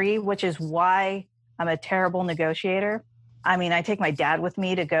for free, which is why I'm a terrible negotiator. I mean, I take my dad with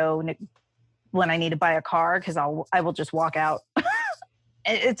me to go when I need to buy a car because I will just walk out.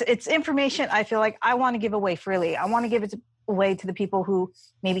 It's information I feel like I want to give away freely. I want to give it away to the people who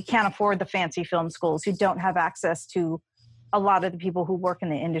maybe can't afford the fancy film schools, who don't have access to a lot of the people who work in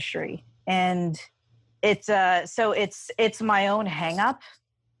the industry. And it's my own hang up.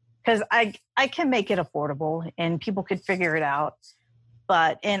 Because I can make it affordable and people could figure it out,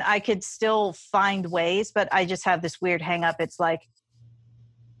 and I could still find ways, but I just have this weird hang up. It's like,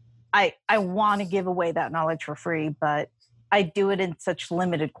 I want to give away that knowledge for free, but I do it in such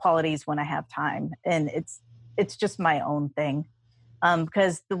limited qualities when I have time. And it's just my own thing.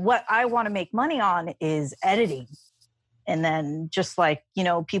 Because what I want to make money on is editing. And then just like,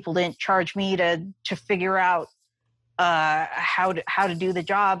 people didn't charge me to figure out how to do the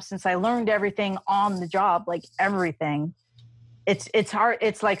job, since I learned everything on the job, like everything. It's hard.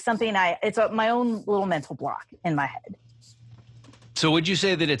 It's like something it's my own little mental block in my head. So would you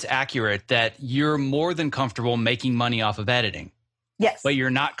say that it's accurate that you're more than comfortable making money off of editing? Yes. But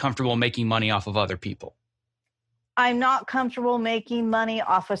you're not comfortable making money off of other people? I'm not comfortable making money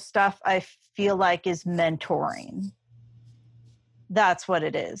off of stuff I feel like is mentoring. That's what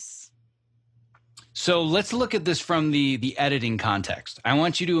it is. So let's look at this from the editing context. I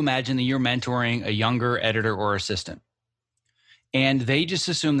want you to imagine that you're mentoring a younger editor or assistant, and they just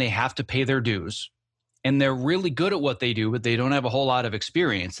assume they have to pay their dues, and they're really good at what they do, but they don't have a whole lot of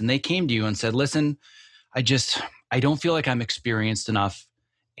experience. And they came to you and said, listen, I don't feel like I'm experienced enough,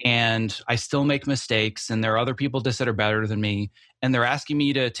 and I still make mistakes, and there are other people just that are better than me, and they're asking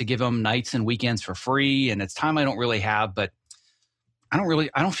me to give them nights and weekends for free, and it's time I don't really have, but I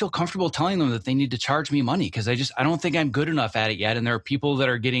don't feel comfortable telling them that they need to charge me money because I don't think I'm good enough at it yet. And there are people that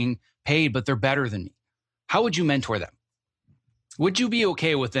are getting paid, but they're better than me. How would you mentor them? Would you be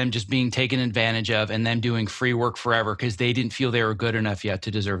okay with them just being taken advantage of and them doing free work forever because they didn't feel they were good enough yet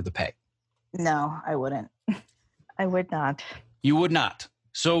to deserve the pay? No, I wouldn't. I would not. You would not.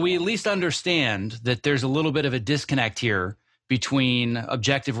 So we at least understand that there's a little bit of a disconnect here between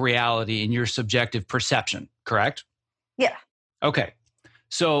objective reality and your subjective perception, correct? Yeah. Okay.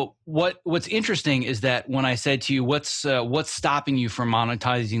 So what's interesting is that when I said to you, what's stopping you from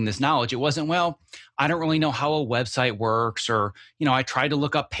monetizing this knowledge? It wasn't, well, I don't really know how a website works, or, I tried to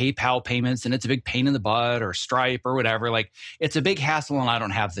look up PayPal payments and it's a big pain in the butt, or Stripe or whatever. Like, it's a big hassle and I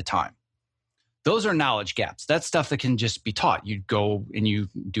don't have the time. Those are knowledge gaps. That's stuff that can just be taught. You go and you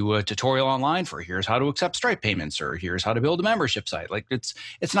do a tutorial online for here's how to accept Stripe payments, or here's how to build a membership site. Like, it's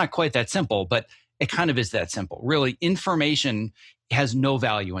not quite that simple, but it kind of is that simple. Really, information has no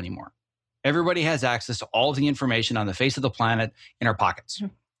value anymore. Everybody has access to all of the information on the face of the planet in our pockets.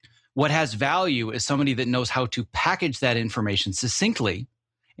 Mm-hmm. What has value is somebody that knows how to package that information succinctly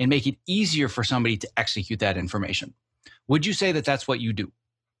and make it easier for somebody to execute that information. Would you say that that's what you do?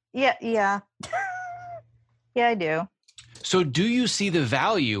 Yeah. Yeah, I do. So do you see the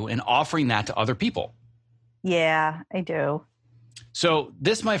value in offering that to other people? Yeah, I do. So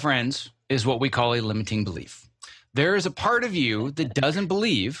this, my friends, is what we call a limiting belief. There is a part of you that doesn't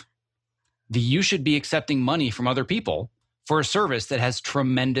believe that you should be accepting money from other people for a service that has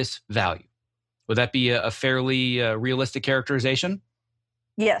tremendous value. Would that be a fairly realistic characterization?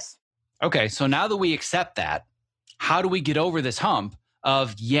 Yes. Okay, so now that we accept that, how do we get over this hump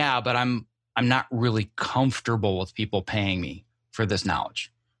of, yeah, but I'm not really comfortable with people paying me for this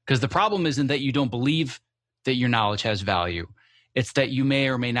knowledge? Because the problem isn't that you don't believe that your knowledge has value. It's that you may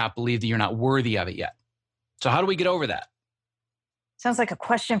or may not believe that you're not worthy of it yet. So how do we get over that? Sounds like a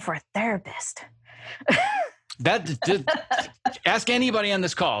question for a therapist. Ask anybody on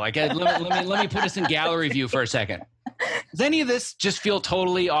this call. Like, let me put us in gallery view for a second. Does any of this just feel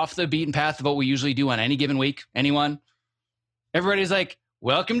totally off the beaten path of what we usually do on any given week? Anyone? Everybody's like,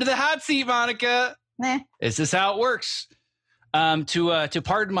 welcome to the hot seat, Monica. Nah. This is how it works. To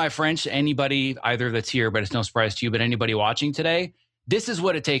pardon my French, anybody either that's here, but it's no surprise to you, but anybody watching today, this is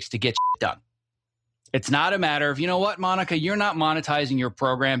what it takes to get shit done. It's not a matter of, you know what, Monica, you're not monetizing your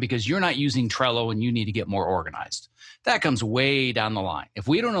program because you're not using Trello and you need to get more organized. That comes way down the line. If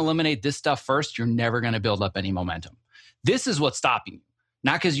we don't eliminate this stuff first, you're never going to build up any momentum. This is what's stopping you.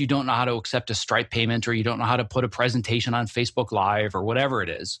 Not because you don't know how to accept a Stripe payment or you don't know how to put a presentation on Facebook Live or whatever it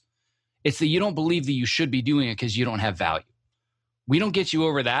is. It's that you don't believe that you should be doing it because you don't have value. We don't get you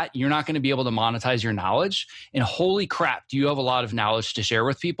over that. You're not going to be able to monetize your knowledge. And holy crap, do you have a lot of knowledge to share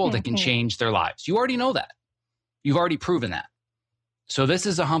with people that can change their lives? You already know that. You've already proven that. So this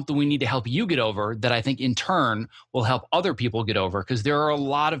is a hump that we need to help you get over that I think in turn will help other people get over, because there are a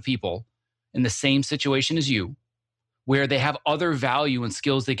lot of people in the same situation as you where they have other value and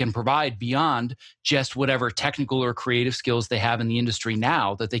skills they can provide beyond just whatever technical or creative skills they have in the industry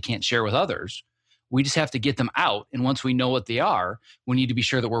now that they can't share with others. We just have to get them out. And once we know what they are, we need to be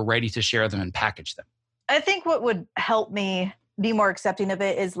sure that we're ready to share them and package them. I think what would help me be more accepting of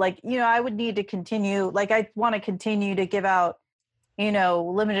it is I would need to continue, I want to continue to give out,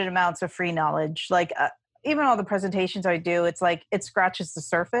 limited amounts of free knowledge. Even all the presentations I do, it's it scratches the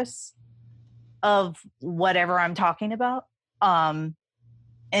surface of whatever I'm talking about. And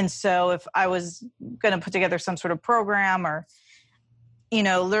so if I was going to put together some sort of program or,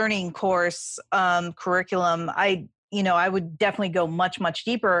 learning course, curriculum, I would definitely go much, much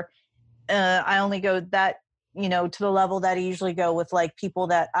deeper. I only go that, to the level that I usually go with people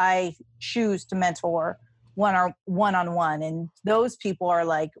that I choose to mentor one-on-one. And those people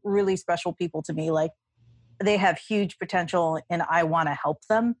are really special people to me. They have huge potential and I want to help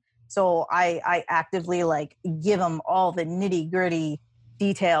them. So I actively give them all the nitty gritty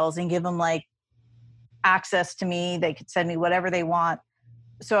details and give them access to me. They could send me whatever they want.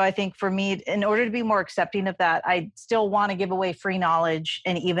 So I think for me, in order to be more accepting of that, I still want to give away free knowledge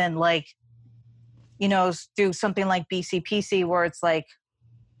and even do something like BCPC where it's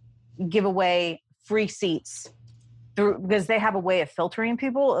give away free seats because they have a way of filtering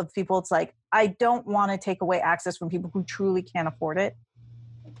people. It's I don't want to take away access from people who truly can't afford it.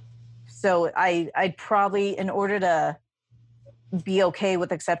 So I'd probably, in order to be okay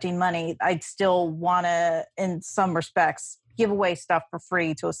with accepting money, I'd still want to, in some respects, give away stuff for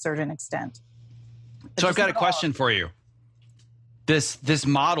free to a certain extent. So I've got a question for you. This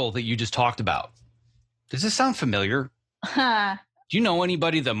model that you just talked about, does this sound familiar? Do you know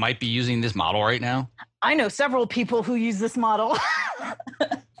anybody that might be using this model right now? I know several people who use this model.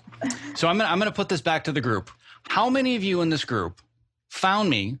 So I'm going to put this back to the group. How many of you in this group found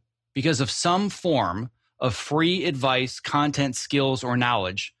me because of some form of free advice, content, skills, or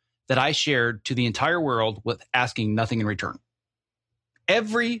knowledge that I shared to the entire world with asking nothing in return?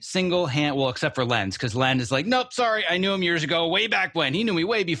 Every single hand, well, except for Len, because Len is nope, sorry, I knew him years ago, way back when. He knew me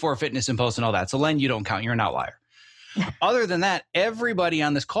way before Fitness and Post and all that. So Len, you don't count. You're an outlier. Other than that, everybody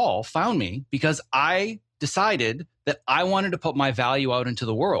on this call found me because I decided that I wanted to put my value out into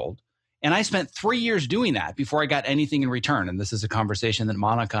the world. And I spent 3 years doing that before I got anything in return. And this is a conversation that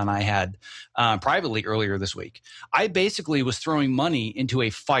Monica and I had privately earlier this week. I basically was throwing money into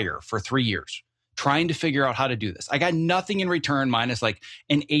a fire for 3 years, trying to figure out how to do this. I got nothing in return minus an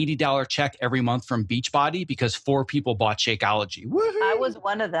 $80 check every month from Beachbody because 4 people bought Shakeology. Woo-hoo! I was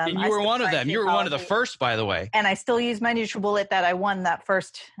one of them. And you were one of them. You were one of the first, by the way. And I still use my NutriBullet that I won that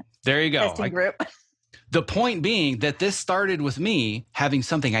first there you go. testing group. The point being that this started with me having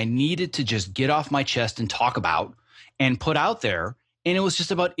something I needed to just get off my chest and talk about and put out there. And it was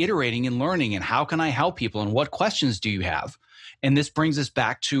just about iterating and learning and how can I help people and what questions do you have? And this brings us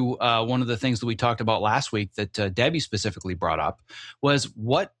back to one of the things that we talked about last week that Debbie specifically brought up was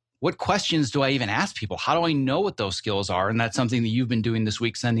what questions do I even ask people? How do I know what those skills are? And that's something that you've been doing this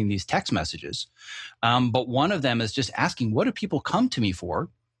week, sending these text messages. But one of them is just asking, what do people come to me for?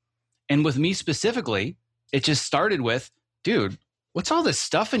 And with me specifically, it just started with, dude, what's all this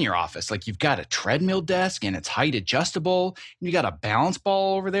stuff in your office? You've got a treadmill desk and it's height adjustable. And you got a balance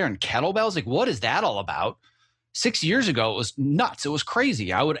ball over there and kettlebells. What is that all about? 6 years ago, it was nuts. It was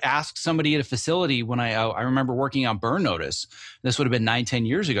crazy. I would ask somebody at a facility when I remember working on Burn Notice. This would have been 9-10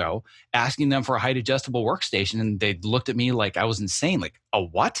 years ago, asking them for a height adjustable workstation. And they looked at me like I was insane. A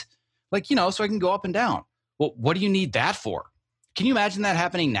what? So I can go up and down. Well, what do you need that for? Can you imagine that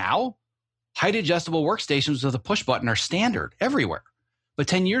happening now? Height adjustable workstations with a push button are standard everywhere. But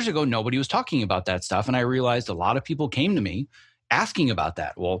 10 years ago, nobody was talking about that stuff. And I realized a lot of people came to me asking about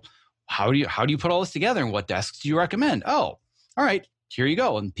that. Well, how do you put all this together and what desks do you recommend? Oh, all right, here you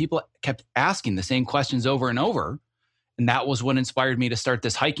go. And people kept asking the same questions over and over. And that was what inspired me to start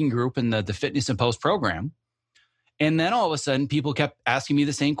this hiking group and the Fitness and Post program. And then all of a sudden, people kept asking me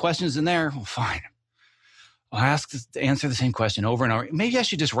the same questions in there. Well, fine. I'll answer the same question over and over. Maybe I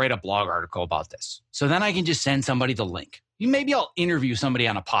should just write a blog article about this. So then I can just send somebody the link. Maybe I'll interview somebody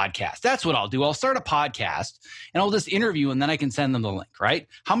on a podcast. That's what I'll do. I'll start a podcast and I'll just interview and then I can send them the link, right?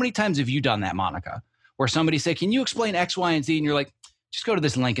 How many times have you done that, Monica? Where somebody say, can you explain X, Y, and Z? And you're like, just go to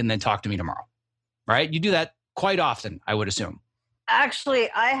this link and then talk to me tomorrow, right? You do that quite often, I would assume.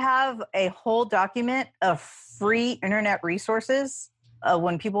 Actually, I have a whole document of free internet resources.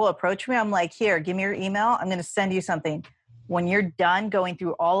 When people approach me, I'm like, here, give me your email. I'm going to send you something. When you're done going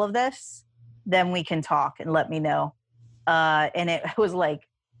through all of this, then we can talk and let me know. And it was like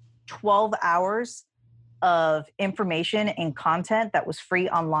 12 hours of information and content that was free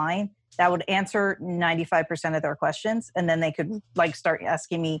online that would answer 95% of their questions. And then they could like start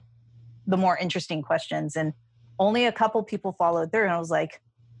asking me the more interesting questions. And only a couple people followed through. And I was like,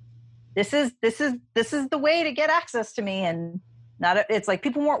 this is the way to get access to me. And it's like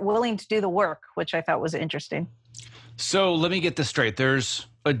people weren't willing to do the work, which I thought was interesting. So let me get this straight. There's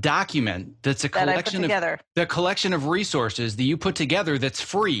a document that's a collection of resources that you put together that's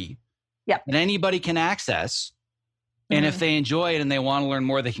free. Yep. That anybody can access. And if they enjoy it and they want to learn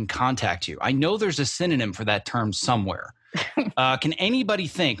more, they can contact you. I know there's a synonym for that term somewhere. Can anybody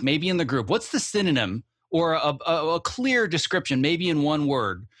think, maybe in the group, what's the synonym or a clear description, maybe in one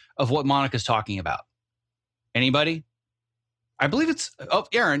word, of what Monica's talking about? Anybody? I believe it's,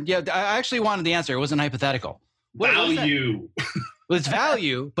 Aaron. Yeah, I actually wanted the answer. It wasn't hypothetical. Value. Well, it's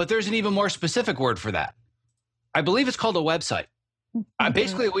value, but there's an even more specific word for that. I believe it's called a website.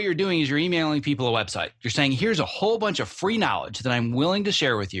 Basically, what you're doing is you're emailing people a website. You're saying, here's a whole bunch of free knowledge that I'm willing to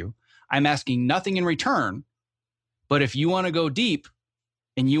share with you. I'm asking nothing in return. But if you want to go deep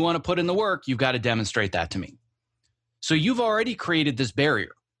and you want to put in the work, you've got to demonstrate that to me. So you've already created this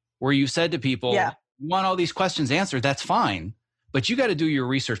barrier where you said to people, you want all these questions answered, that's fine. But you got to do your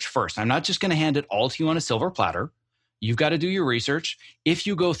research first. I'm not just going to hand it all to you on a silver platter. You've got to do your research. If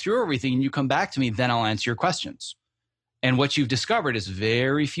you go through everything and you come back to me, then I'll answer your questions. And what you've discovered is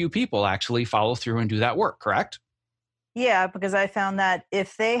very few people actually follow through and do that work, correct? Yeah, because I found that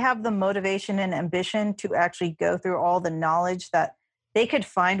if they have the motivation and ambition to actually go through all the knowledge that they could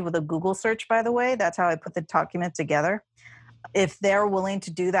find with a Google search, by the way, that's how I put the document together. If they're willing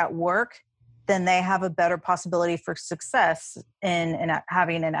to do that work, then they have a better possibility for success in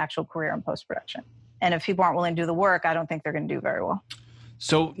having an actual career in post-production. And if people aren't willing to do the work, I don't think they're going to do very well.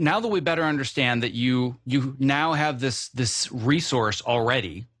 So now that we better understand that you now have this resource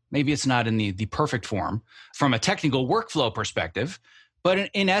already, maybe it's not in the perfect form from a technical workflow perspective, but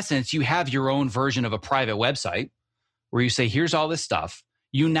in essence, you have your own version of a private website where you say, here's all this stuff.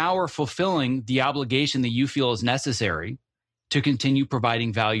 You now are fulfilling the obligation that you feel is necessary to continue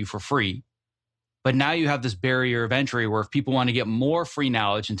providing value for free. But now you have this barrier of entry where if people want to get more free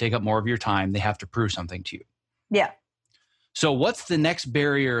knowledge and take up more of your time, they have to prove something to you. Yeah. So what's the next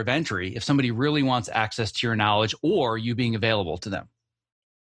barrier of entry if somebody really wants access to your knowledge or you being available to them?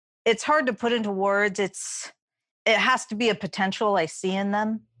 It's hard to put into words. It has to be a potential I see in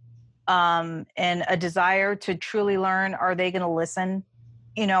them, and a desire to truly learn. Are they going to listen?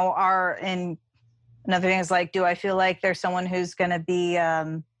 And another thing is like, do I feel like there's someone who's going to be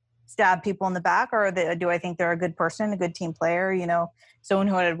stab people in the back, or do I think they're a good person, a good team player? Someone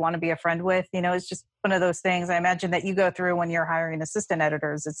who I'd want to be a friend with. It's just one of those things. I imagine that you go through when you're hiring assistant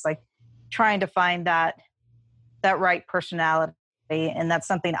editors. It's like trying to find that right personality. And that's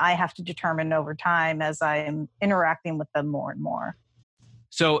something I have to determine over time as I'm interacting with them more and more.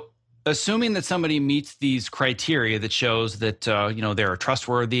 So assuming that somebody meets these criteria that shows that, they're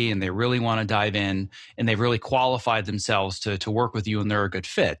trustworthy and they really want to dive in and they've really qualified themselves to work with you and they're a good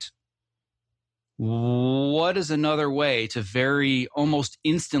fit, what is another way to very almost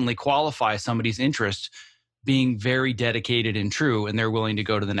instantly qualify somebody's interest being very dedicated and true and they're willing to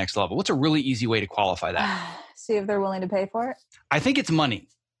go to the next level? What's a really easy way to qualify that? See if they're willing to pay for it? I think it's money.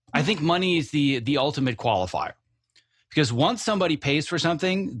 I think money is the ultimate qualifier. Because once somebody pays for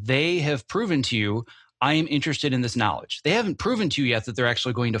something, they have proven to you, I am interested in this knowledge. They haven't proven to you yet that they're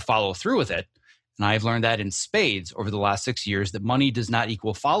actually going to follow through with it. And I've learned that in spades over the last 6 years, that money does not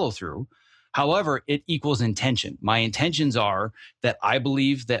equal follow through. However, it equals intention. My intentions are that I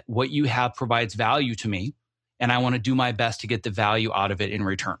believe that what you have provides value to me, and I want to do my best to get the value out of it in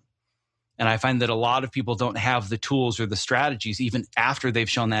return. And I find that a lot of people don't have the tools or the strategies, even after they've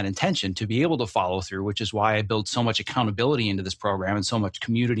shown that intention, to be able to follow through, which is why I build so much accountability into this program and so much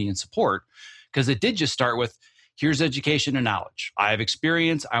community and support, because it did just start with, here's education and knowledge. I have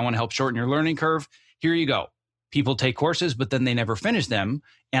experience. I want to help shorten your learning curve. Here you go. People take courses, but then they never finish them.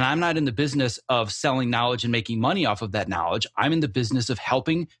 And I'm not in the business of selling knowledge and making money off of that knowledge. I'm in the business of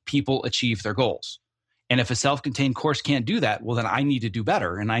helping people achieve their goals. And if a self-contained course can't do that, well, then I need to do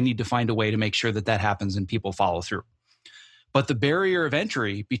better. And I need to find a way to make sure that that happens and people follow through. But the barrier of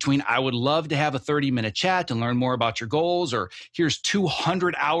entry between I would love to have a 30-minute chat and learn more about your goals, or here's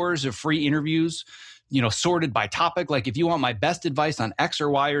 200 hours of free interviews, sorted by topic. Like if you want my best advice on X or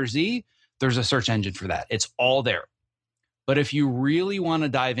Y or Z, there's a search engine for that. It's all there. But if you really want to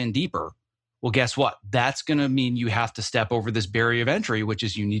dive in deeper, well, guess what? That's going to mean you have to step over this barrier of entry, which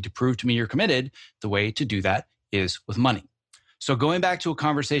is you need to prove to me you're committed. The way to do that is with money. So going back to a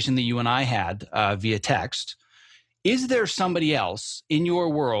conversation that you and I had via text, is there somebody else in your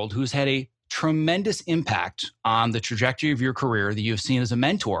world who's had a tremendous impact on the trajectory of your career that you've seen as a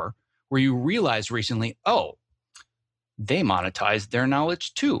mentor, where you realized recently, oh, they monetized their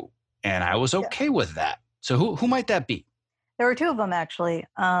knowledge too, and I was okay with that? So who might that be? There were two of them, actually.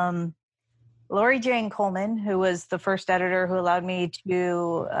 Lori Jane Coleman, who was the first editor who allowed me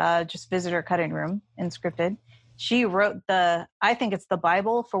to just visit her cutting room in Scripted. She wrote I think it's the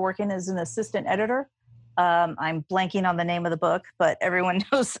Bible for working as an assistant editor. I'm blanking on the name of the book, but everyone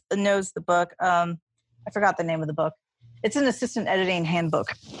knows the book. I forgot the name of the book. It's an assistant editing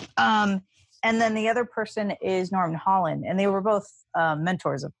handbook. And then the other person is Norman Holland, and they were both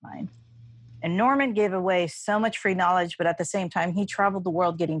mentors of mine. And Norman gave away so much free knowledge, but at the same time, he traveled the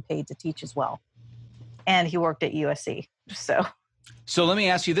world getting paid to teach as well. And he worked at USC. So let me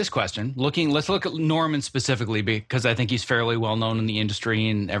ask you this question. Let's look at Norman specifically, because I think he's fairly well known in the industry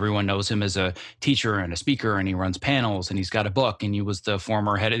and everyone knows him as a teacher and a speaker, and he runs panels and he's got a book, and he was the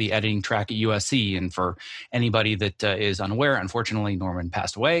former head of the editing track at USC. And for anybody that is unaware, unfortunately, Norman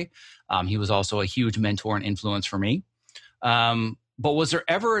passed away. He was also a huge mentor and influence for me. But was there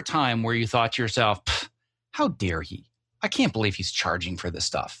ever a time where you thought to yourself, how dare he? I can't believe he's charging for this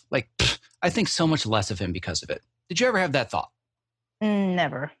stuff. I think so much less of him because of it. Did you ever have that thought?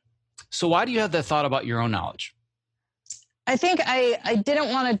 Never. So why do you have that thought about your own knowledge? I think I didn't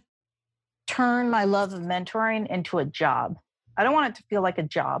want to turn my love of mentoring into a job. I don't want it to feel like a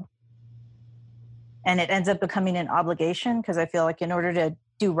job. And it ends up becoming an obligation, because I feel like in order to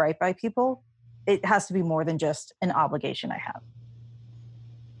do right by people, it has to be more than just an obligation I have.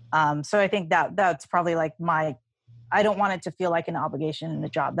 So I think that's probably I don't want it to feel like an obligation and a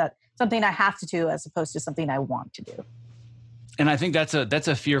job. That's something I have to do as opposed to something I want to do. And I think that's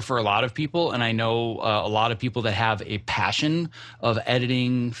a fear for a lot of people. And I know a lot of people that have a passion of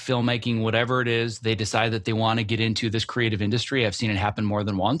editing, filmmaking, whatever it is, they decide that they want to get into this creative industry. I've seen it happen more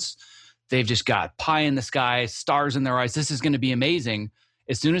than once. They've just got pie in the sky, stars in their eyes. This is going to be amazing.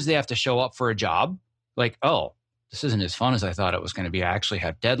 As soon as they have to show up for a job, oh, this isn't as fun as I thought it was going to be. I actually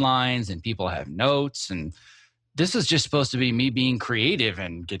have deadlines and people have notes, and this is just supposed to be me being creative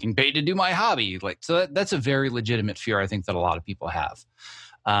and getting paid to do my hobby. So that's a very legitimate fear, I think, that a lot of people have.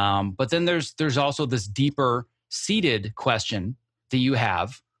 But then there's also this deeper seated question that you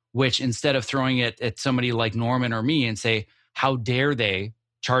have, which instead of throwing it at somebody like Norman or me and say, how dare they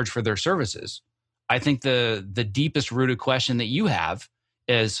charge for their services? I think the deepest rooted question that you have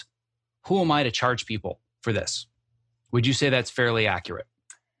is, who am I to charge people for this? Would you say that's fairly accurate?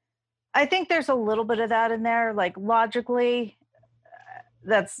 I think there's a little bit of that in there. Logically,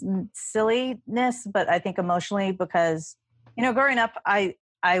 that's silliness, but I think emotionally, because, growing up, I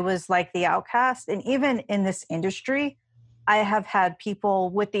was like the outcast. And even in this industry, I have had people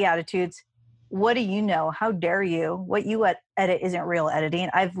with the attitudes, what do you know? How dare you? What you edit isn't real editing.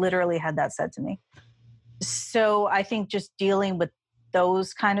 I've literally had that said to me. So I think just dealing with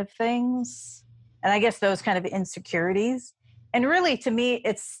those kind of things, and I guess those kind of insecurities, and really to me,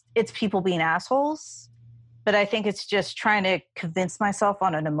 it's people being assholes, but I think it's just trying to convince myself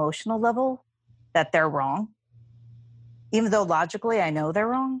on an emotional level that they're wrong. Even though logically I know they're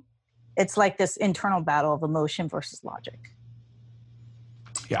wrong, it's like this internal battle of emotion versus logic.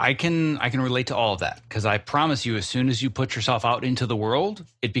 Yeah, I can relate to all of that, because I promise you, as soon as you put yourself out into the world,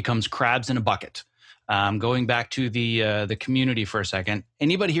 it becomes crabs in a bucket. Going back to the community for a second,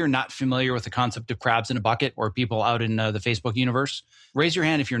 anybody here not familiar with the concept of crabs in a bucket, or people out in the Facebook universe? Raise your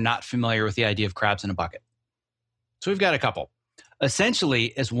hand if you're not familiar with the idea of crabs in a bucket. So we've got a couple.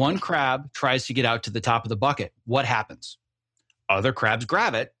 Essentially, as one crab tries to get out to the top of the bucket, what happens? Other crabs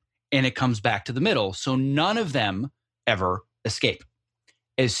grab it, and it comes back to the middle, so none of them ever escape.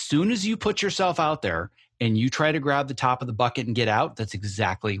 As soon as you put yourself out there and you try to grab the top of the bucket and get out, that's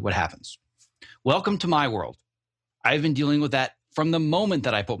exactly what happens. Welcome to my world. I've been dealing with that from the moment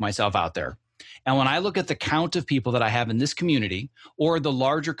that I put myself out there. And when I look at the count of people that I have in this community or the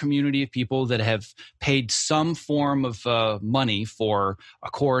larger community of people that have paid some form of money for a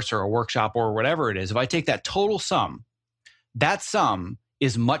course or a workshop or whatever it is, if I take that total sum, that sum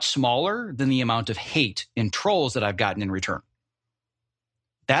is much smaller than the amount of hate and trolls that I've gotten in return.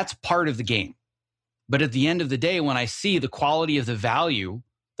 That's part of the game. But at the end of the day, when I see the quality of the value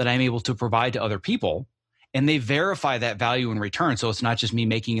that I'm able to provide to other people, and they verify that value in return, so it's not just me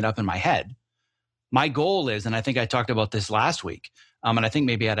making it up in my head. My goal is, and I think I talked about this last week, and I think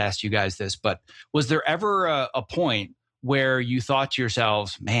maybe I'd asked you guys this, but was there ever a point where you thought to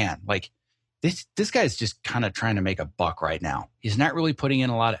yourselves, man, like this guy's just kind of trying to make a buck right now. He's not really putting in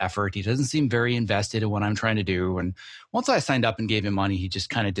a lot of effort. He doesn't seem very invested in what I'm trying to do. And once I signed up and gave him money, he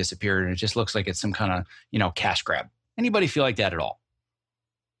just kind of disappeared, and it just looks like it's some kind of, cash grab. Anybody feel like that at all?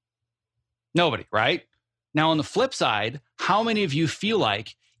 Nobody, right? Now, on the flip side, how many of you feel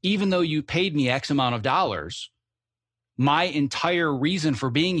like even though you paid me X amount of dollars, my entire reason for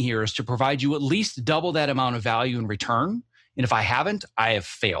being here is to provide you at least double that amount of value in return? And if I haven't, I have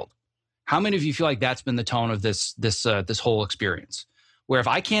failed. How many of you feel like that's been the tone of this whole experience? Where if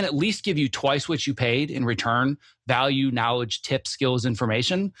I can't at least give you twice what you paid in return, value, knowledge, tips, skills,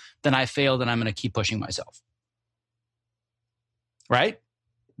 information, then I failed and I'm going to keep pushing myself. Right?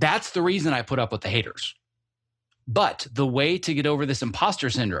 That's the reason I put up with the haters. But the way to get over this imposter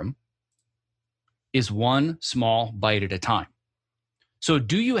syndrome is one small bite at a time. So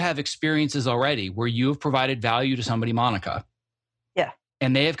do you have experiences already where you have provided value to somebody, Monica? Yeah.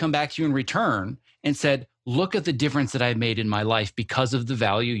 And they have come back to you in return and said, look at the difference that I've made in my life because of the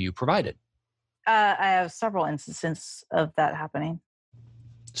value you provided? I have several instances of that happening.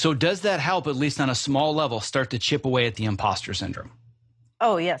 So does that help, at least on a small level, start to chip away at the imposter syndrome?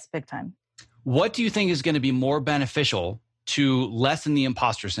 Oh, yes, big time. What do you think is going to be more beneficial to lessen the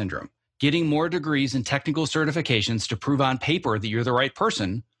imposter syndrome? Getting more degrees and technical certifications to prove on paper that you're the right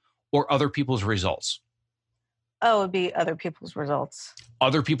person, or other people's results? Oh, it would be other people's results.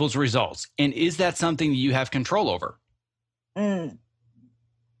 Other people's results. And is that something that you have control over?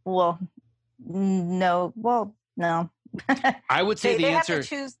 Well, no. Well, no. I would say the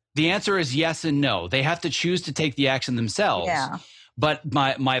answer is yes and no. They have to choose to take the action themselves. Yeah. But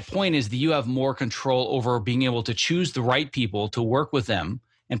my point is that you have more control over being able to choose the right people to work with them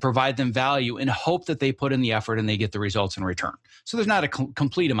and provide them value and hope that they put in the effort and they get the results in return. So there's not a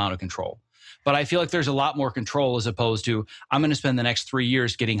complete amount of control. But I feel like there's a lot more control as opposed to, I'm going to spend the next 3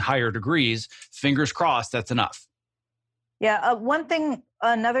 years getting higher degrees. Fingers crossed, that's enough. Yeah.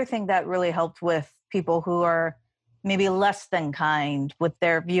 Another thing that really helped with people who are maybe less than kind with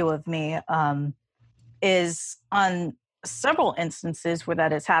their view of me is on several instances where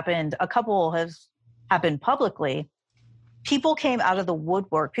that has happened. A couple has happened publicly. People came out of the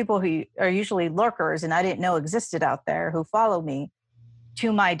woodwork, people who are usually lurkers and I didn't know existed out there who follow me,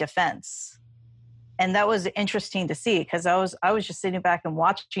 to my defense. And that was interesting to see because I was just sitting back and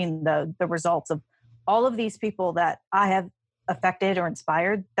watching the results of all of these people that I have affected or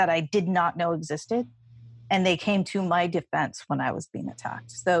inspired that I did not know existed. And they came to my defense when I was being attacked.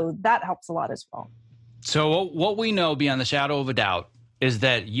 So that helps a lot as well. So what we know beyond the shadow of a doubt is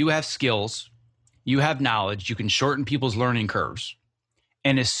that you have skills, you have knowledge, you can shorten people's learning curves.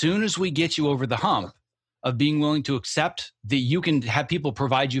 And as soon as we get you over the hump of being willing to accept that you can have people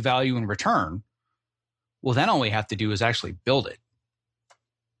provide you value in return, well, then all we have to do is actually build it.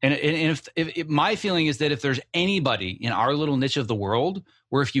 And if my feeling is that if there's anybody in our little niche of the world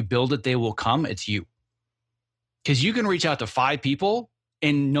where if you build it, they will come, it's you. Because you can reach out to 5 people,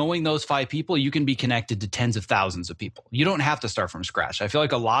 and knowing those 5 people, you can be connected to tens of thousands of people. You don't have to start from scratch. I feel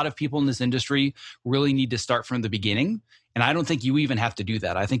like a lot of people in this industry really need to start from the beginning. And I don't think you even have to do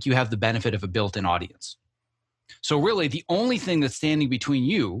that. I think you have the benefit of a built-in audience. So really, the only thing that's standing between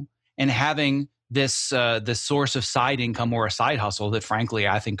you and having this source of side income or a side hustle that, frankly,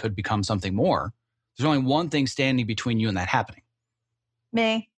 I think could become something more, there's only one thing standing between you and that happening.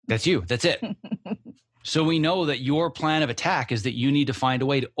 Me. That's you. That's it. So we know that your plan of attack is that you need to find a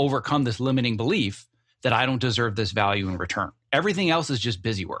way to overcome this limiting belief that I don't deserve this value in return. Everything else is just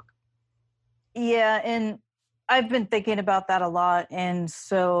busy work. Yeah, and I've been thinking about that a lot. And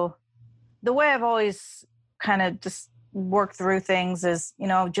so the way I've always kind of just worked through things is,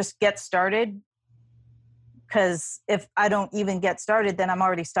 just get started. Because if I don't even get started, then I'm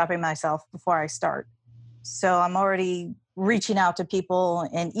already stopping myself before I start. So I'm already reaching out to people.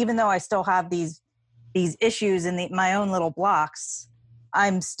 And even though I still have these issues in my own little blocks,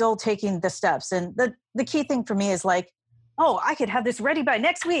 I'm still taking the steps. And the key thing for me is like, oh, I could have this ready by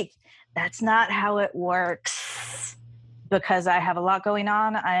next week. That's not how it works. because I have a lot going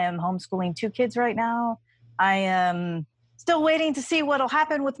on. I am homeschooling 2 kids right now. I am still waiting to see what'll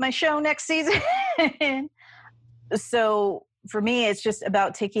happen with my show next season. So for me, it's just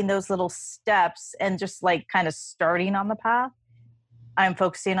about taking those little steps and just like kind of starting on the path. I'm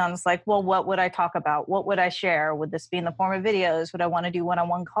focusing on this, like, well, what would I talk about? What would I share? Would this be in the form of videos? Would I want to do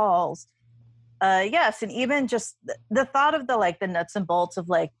one-on-one calls? Yes. And even just the thought of the nuts and bolts of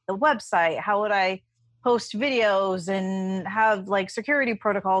like the website, how would I post videos and have like security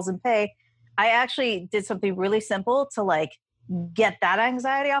protocols and pay? I actually did something really simple to like get that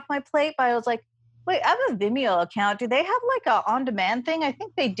anxiety off my plate. But I was like, wait, I have a Vimeo account. Do they have like a on-demand thing? I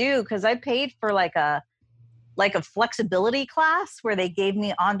think they do, because I paid for like a flexibility class where they gave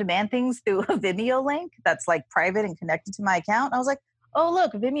me on-demand things through a Vimeo link that's like private and connected to my account. And I was like, oh,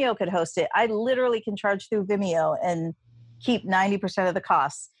 look, Vimeo could host it. I literally can charge through Vimeo and keep 90% of the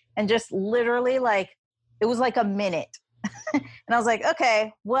costs. And just literally like, it was like a minute. And I was like,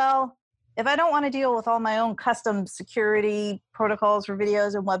 okay, well, if I don't want to deal with all my own custom security protocols for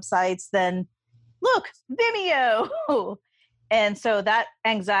videos and websites, then look, Vimeo. And so that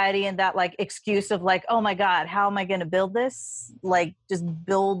anxiety and that like excuse of like, oh my God, how am I going to build this? Like just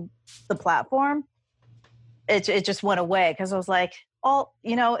build the platform. It just went away, because I was like, oh,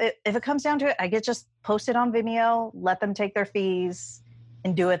 if it comes down to it, I get just post it on Vimeo, let them take their fees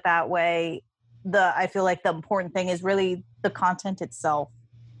and do it that way. I feel like the important thing is really the content itself.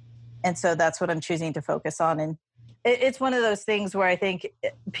 And so that's what I'm choosing to focus on. And it's one of those things where I think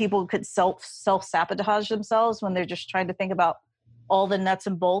people could self-sabotage themselves when they're just trying to think about all the nuts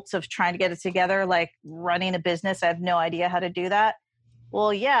and bolts of trying to get it together, like running a business. I have no idea how to do that.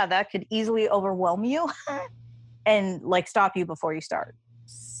 Well, yeah, that could easily overwhelm you and like stop you before you start.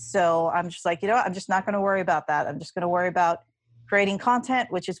 So I'm just like, I'm just not going to worry about that. I'm just going to worry about creating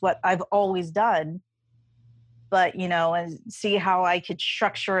content, which is what I've always done. But, and see how I could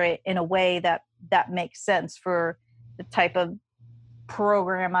structure it in a way that makes sense for the type of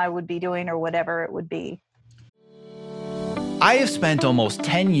program I would be doing or whatever it would be. I have spent almost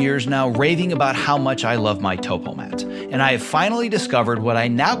 10 years now raving about how much I love my TopoMat, and I have finally discovered what I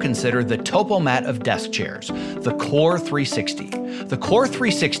now consider the TopoMat of desk chairs, the Core 360. The Core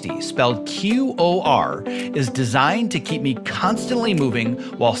 360, spelled QOR, is designed to keep me constantly moving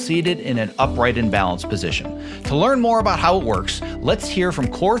while seated in an upright and balanced position. To learn more about how it works, let's hear from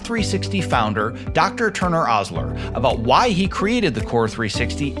Core 360 founder Dr. Turner Osler about why he created the Core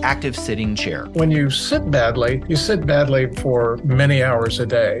 360 active sitting chair. When you sit badly for many hours a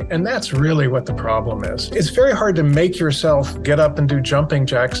day, and that's really what the problem is. It's very hard to make yourself get up and do jumping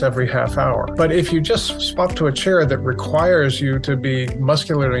jacks every half hour. But if you just swap to a chair that requires you to be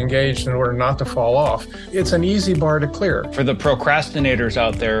muscularly engaged in order not to fall off, it's an easy bar to clear. For the procrastinators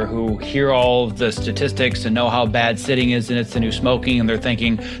out there who hear all of the statistics and know how bad sitting is and it's the new smoking, and they're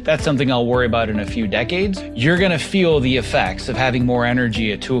thinking that's something I'll worry about in a few decades, you're going to feel the effects of having more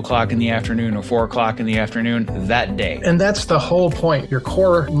energy at 2 o'clock in the afternoon or 4 o'clock in the afternoon that day. And that's the whole point. Your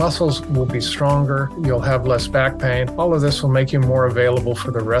core muscles will be stronger. You'll have less back pain. All of this will make you more available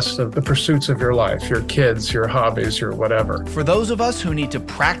for the rest of the pursuits of your life, your kids, your hobbies, your whatever. For those of us who need to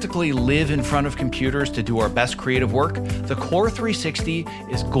practically live in front of computers to do our best creative work, the Core 360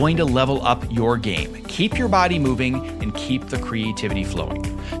 is going to level up your game. Keep your body moving and keep the creativity flowing.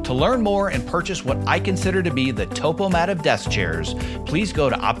 To learn more and purchase what I consider to be the TopoMat of desk chairs, please go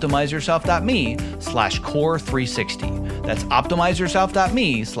to optimizeyourself.me/core360. That's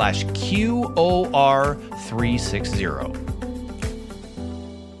optimizeyourself.me/QOR360.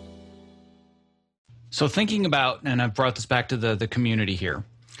 So thinking about, and I've brought this back to the community here,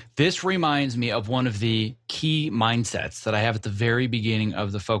 this reminds me of one of the key mindsets that I have at the very beginning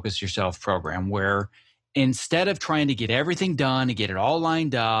of the Focus Yourself program, where instead of trying to get everything done and get it all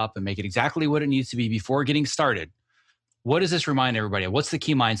lined up and make it exactly what it needs to be before getting started, what does this remind everybody of? What's the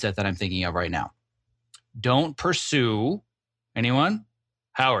key mindset that I'm thinking of right now? Don't pursue, anyone?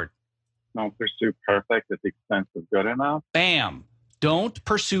 Howard. Don't pursue perfect at the expense of good enough. Bam. Don't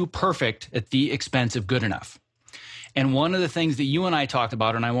pursue perfect at the expense of good enough. And one of the things that you and I talked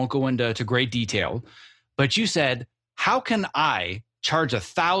about, and I won't go into great detail, but you said, how can I charge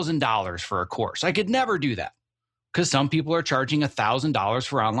 $1,000 for a course? I could never do that, because some people are charging $1,000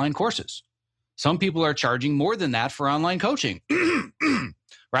 for online courses. Some people are charging more than that for online coaching,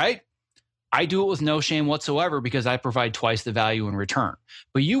 right? I do it with no shame whatsoever because I provide twice the value in return.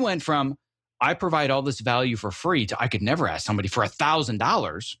 But you went from, I provide all this value for free to I could never ask somebody for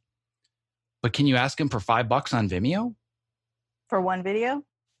 $1,000. But can you ask them for $5 on Vimeo? For one video?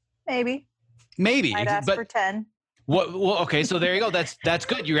 Maybe. I'd ask for 10. Well, okay, so there you go. That's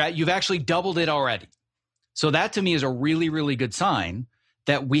good. You've actually doubled it already. So that to me is a really, really good sign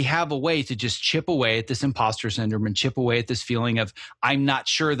that we have a way to just chip away at this imposter syndrome and chip away at this feeling of, I'm not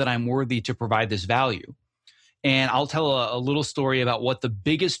sure that I'm worthy to provide this value. And I'll tell a little story about what the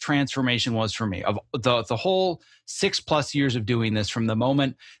biggest transformation was for me of the whole 6+ years of doing this, from the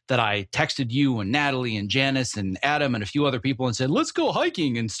moment that I texted you and Natalie and Janice and Adam and a few other people and said, let's go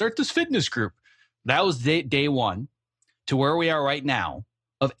hiking and start this fitness group. That was day one, to where we are right now.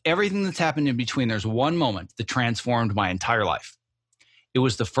 Of everything that's happened in between, there's one moment that transformed my entire life. It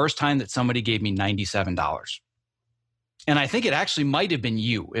was the first time that somebody gave me $97. And I think it actually might have been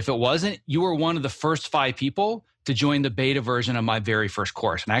you. If it wasn't, you were one of the first 5 people to join the beta version of my very first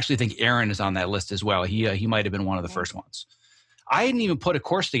course. And I actually think Aaron is on that list as well. He might have been one of the first ones. I hadn't even put a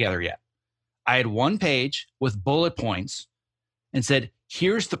course together yet. I had one page with bullet points and said,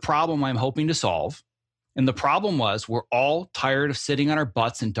 here's the problem I'm hoping to solve. And the problem was, we're all tired of sitting on our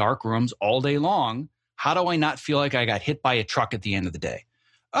butts in dark rooms all day long. How do I not feel like I got hit by a truck at the end of the day?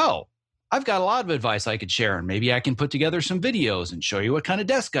 Oh, I've got a lot of advice I could share, and maybe I can put together some videos and show you what kind of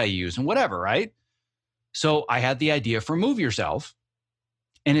desk I use and whatever, right? So I had the idea for Move Yourself.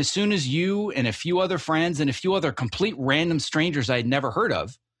 And as soon as you and a few other friends and a few other complete random strangers I had never heard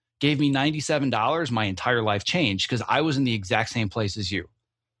of gave me $97, my entire life changed, because I was in the exact same place as you.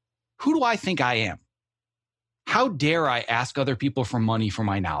 Who do I think I am? How dare I ask other people for money for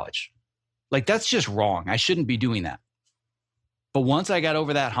my knowledge? Like, that's just wrong. I shouldn't be doing that. But once I got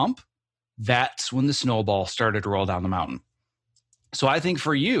over that hump, that's when the snowball started to roll down the mountain. So I think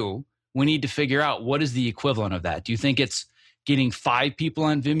for you, we need to figure out, what is the equivalent of that? Do you think it's getting 5 people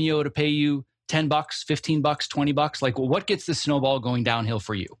on Vimeo to pay you $10, $15, $20? Like, well, what gets the snowball going downhill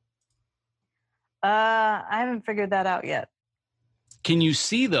for you? I haven't figured that out yet. Can you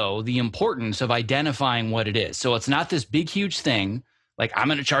see, though, the importance of identifying what it is? So it's not this big, huge thing, like I'm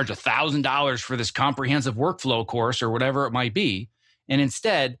going to charge $1,000 for this comprehensive workflow course or whatever it might be. And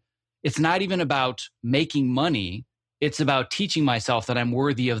instead, it's not even about making money. It's about teaching myself that I'm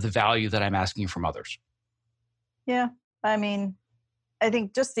worthy of the value that I'm asking from others. Yeah. I mean, I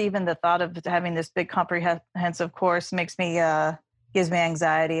think just even the thought of having this big comprehensive course makes me, gives me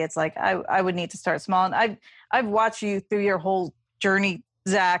anxiety. It's like, I would need to start small. And I've watched you through your whole journey,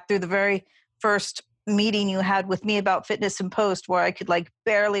 Zach, through the very first meeting you had with me about Fitness in Post, where I could like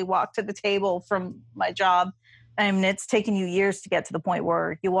barely walk to the table from my job. I mean, it's taken you years to get to the point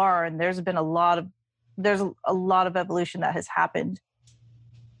where you are. And there's a lot of evolution that has happened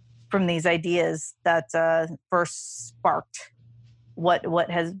from these ideas that first sparked what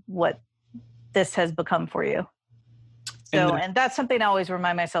this has become for you. So, and that's something I always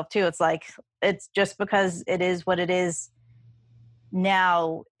remind myself too. It's like, it's just because it is what it is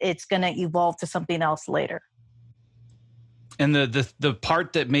now, it's going to evolve to something else later. And the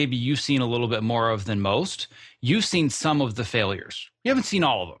part that maybe you've seen a little bit more of than most, you've seen some of the failures. You haven't seen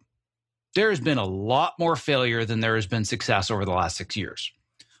all of them. There has been a lot more failure than there has been success over the last 6 years.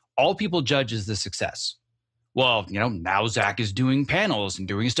 All people judge is the success. Well, now Zach is doing panels and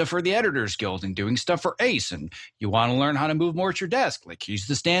doing stuff for the Editors Guild and doing stuff for ACE, and you want to learn how to move more at your desk. Like, he's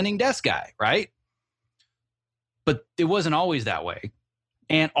the standing desk guy, right? But it wasn't always that way.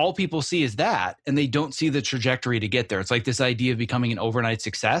 And all people see is that, and they don't see the trajectory to get there. It's like this idea of becoming an overnight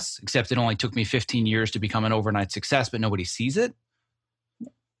success, except it only took me 15 years to become an overnight success, but nobody sees it.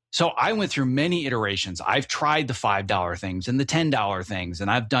 So I went through many iterations. I've tried the $5 things and the $10 things, and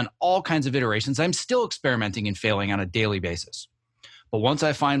I've done all kinds of iterations. I'm still experimenting and failing on a daily basis. But once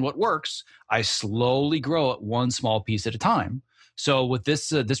I find what works, I slowly grow it one small piece at a time. So with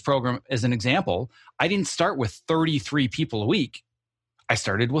this program as an example, I didn't start with 33 people a week. I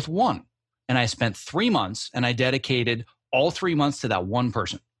started with 1, and I spent 3 months, and I dedicated all 3 months to that one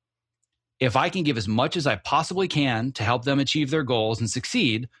person. If I can give as much as I possibly can to help them achieve their goals and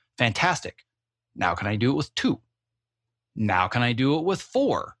succeed, fantastic. Now can I do it with 2? Now can I do it with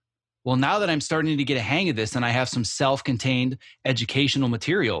 4? Well, now that I'm starting to get a hang of this and I have some self-contained educational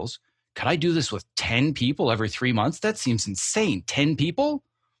materials, could I do this with 10 people every 3 months? That seems insane. 10 people?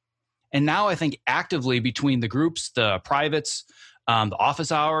 And now I think actively between the groups, the privates, the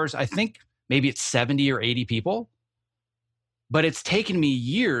office hours, I think maybe it's 70 or 80 people. But it's taken me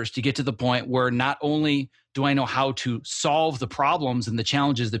years to get to the point where not only do I know how to solve the problems and the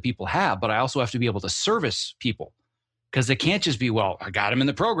challenges that people have, but I also have to be able to service people. Because it can't just be, well, I got them in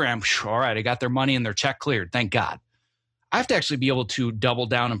the program. All right, I got their money and their check cleared. Thank God. I have to actually be able to double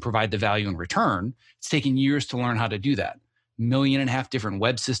down and provide the value in return. It's taken years to learn how to do that. 1.5 million different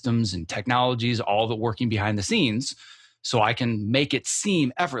web systems and technologies, all of it working behind the scenes, so I can make it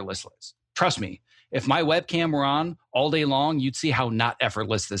seem effortless. Trust me, if my webcam were on all day long, you'd see how not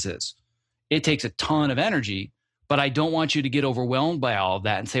effortless this is. It takes a ton of energy, but I don't want you to get overwhelmed by all of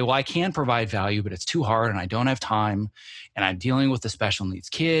that and say, well, I can provide value, but it's too hard and I don't have time and I'm dealing with a special needs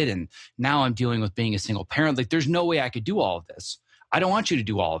kid and now I'm dealing with being a single parent. Like there's no way I could do all of this. I don't want you to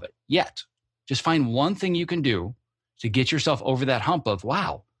do all of it yet. Just find one thing you can do to get yourself over that hump of,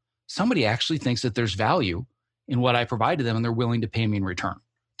 wow, somebody actually thinks that there's value in what I provide to them and they're willing to pay me in return.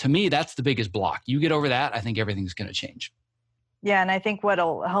 To me, that's the biggest block. You get over that, I think everything's going to change. Yeah, and I think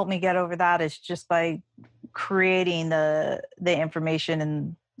what'll help me get over that is just by creating the information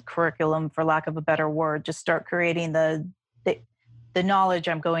and curriculum, for lack of a better word. Just start creating the knowledge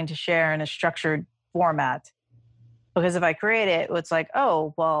I'm going to share in a structured format. Because if I create it, it's like,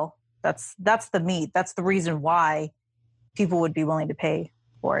 oh, well, that's the meat. That's the reason why people would be willing to pay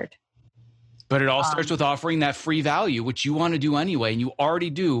for it. But it all starts with offering that free value, which you want to do anyway, and you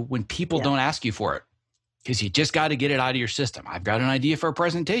already do when people don't ask you for it. Because you just got to get it out of your system. I've got an idea for a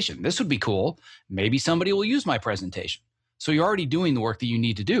presentation. This would be cool. Maybe somebody will use my presentation. So you're already doing the work that you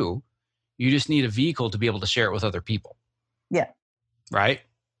need to do. You just need a vehicle to be able to share it with other people. Yeah. Right?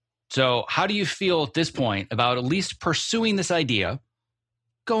 So how do you feel at this point about at least pursuing this idea,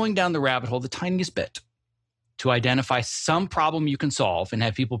 going down the rabbit hole the tiniest bit to identify some problem you can solve and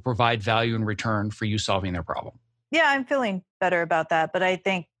have people provide value in return for you solving their problem? Yeah, I'm feeling better about that. But I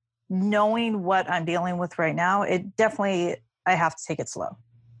think knowing what I'm dealing with right now, I have to take it slow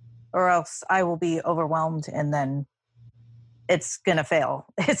or else I will be overwhelmed and then it's going to fail.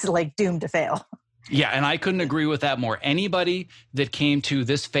 It's like doomed to fail. Yeah, and I couldn't agree with that more. Anybody that came to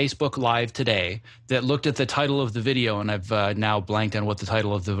this Facebook Live today that looked at the title of the video, and I've now blanked on what the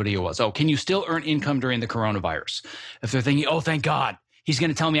title of the video was. Oh, can you still earn income during the coronavirus? If they're thinking, oh, thank God, he's going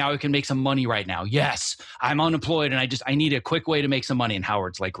to tell me how I can make some money right now. Yes, I'm unemployed and I need a quick way to make some money. And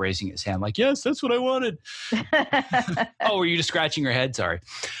Howard's like raising his hand like, yes, that's what I wanted. Oh, were you just scratching your head? Sorry.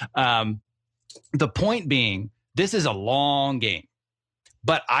 The point being, this is a long game.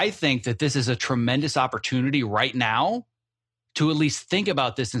 But I think that this is a tremendous opportunity right now to at least think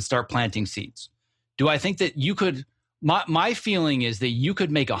about this and start planting seeds. Do I think that you could, my feeling is that you could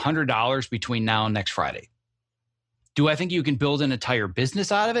make $100 between now and next Friday. Do I think you can build an entire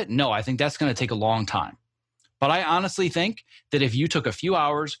business out of it? No, I think that's going to take a long time. But I honestly think that if you took a few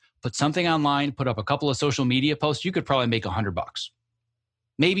hours, put something online, put up a couple of social media posts, you could probably make $100.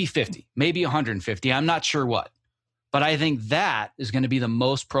 Maybe 50, maybe 150. I'm not sure what. But I think that is going to be the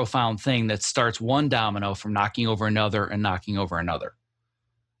most profound thing that starts one domino from knocking over another and knocking over another.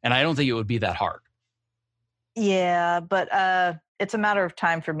 And I don't think it would be that hard. Yeah, but it's a matter of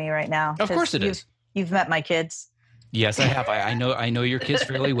time for me right now. Of course it is. You've met my kids. Yes, I have. I know your kids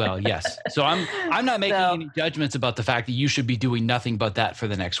fairly well. Yes. So I'm not making any judgments about the fact that you should be doing nothing but that for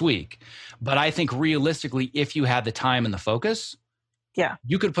the next week. But I think realistically, if you had the time and the focus,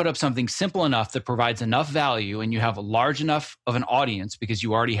 you could put up something simple enough that provides enough value and you have a large enough of an audience because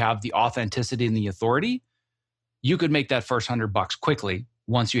you already have the authenticity and the authority. You could make that first $100 quickly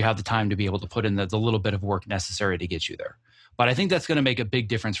once you have the time to be able to put in the little bit of work necessary to get you there. But I think that's going to make a big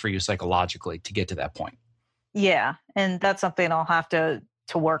difference for you psychologically to get to that point. Yeah, and that's something I'll have to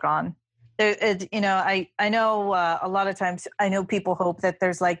work on. I know a lot of times I know people hope that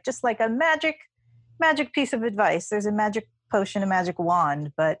there's just a magic piece of advice. There's a magic potion, a magic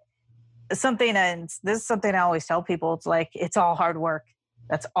wand, but this is something I always tell people. It's like, it's all hard work.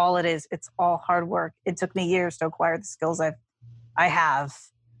 That's all it is. It's all hard work. It took me years to acquire the skills I have,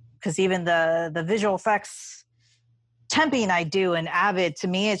 because even the visual effects temping I do in Avid, to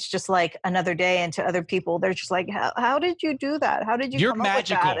me, it's just like another day. And to other people, they're just like, how did you do that? How did you come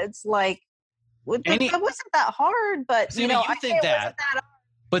magical. Up with that? It's like, that wasn't that hard, but you think that.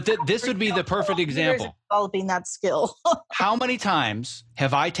 But this would be the perfect example. Developing that skill. How many times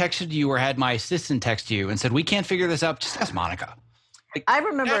have I texted you or had my assistant text you and said, we can't figure this out, just ask Monica. I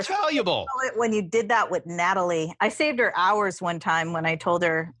remember that's valuable. When you did that with Natalie. I saved her hours one time when I told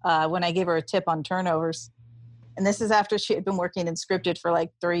her, when I gave her a tip on turnovers. And this is after she had been working in scripted for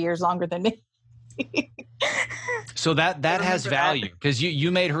 3 years longer than me. So that has value because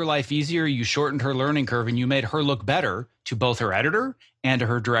you made her life easier. You shortened her learning curve and you made her look better to both her editor and to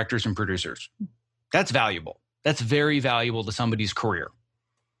her directors and producers. That's valuable. That's very valuable to somebody's career.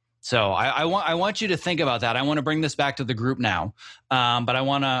 So I want you to think about that. I want to bring this back to the group now, but I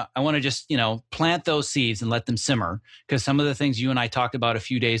want to just plant those seeds and let them simmer, because some of the things you and I talked about a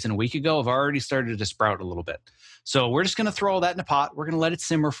few days and a week ago have already started to sprout a little bit. So we're just going to throw all that in a pot. We're going to let it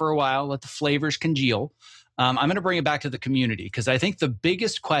simmer for a while, let the flavors congeal. I'm going to bring it back to the community, because I think the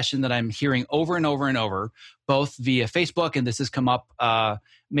biggest question that I'm hearing over and over and over, both via Facebook, and this has come up,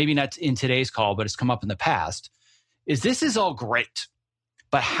 maybe not in today's call, but it's come up in the past, is this is all great.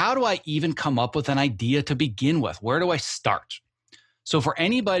 but how do I even come up with an idea to begin with? Where do I start? So for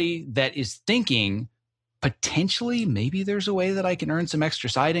anybody that is thinking, potentially, maybe there's a way that I can earn some extra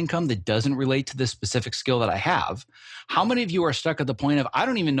side income that doesn't relate to this specific skill that I have. How many of you are stuck at the point of, I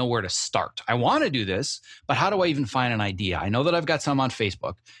don't even know where to start? I want to do this, but how do I even find an idea? I know that I've got some on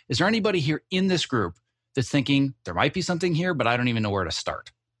Facebook. Is there anybody here in this group that's thinking there might be something here, but I don't even know where to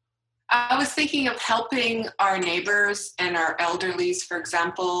start? I was thinking of helping our neighbors and our elderlies, for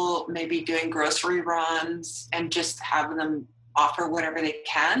example, maybe doing grocery runs and just having them offer whatever they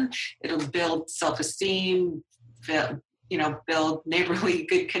can. It'll build self-esteem, build neighborly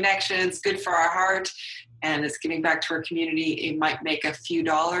good connections, good for our heart, and it's giving back to our community. It might make a few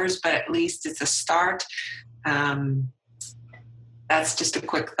dollars, but at least it's a start. That's just a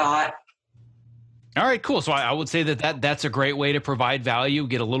quick thought. All right, cool. So I would say that's a great way to provide value,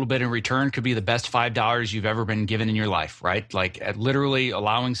 get a little bit in return. Could be the best $5 you've ever been given in your life, right? Like literally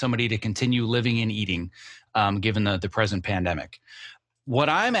allowing somebody to continue living and eating, given the present pandemic. What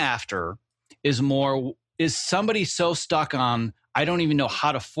I'm after is somebody so stuck on, I don't even know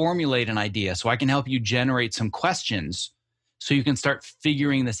how to formulate an idea, so I can help you generate some questions so you can start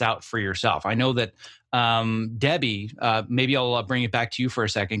figuring this out for yourself. I know that Debbie, maybe I'll bring it back to you for a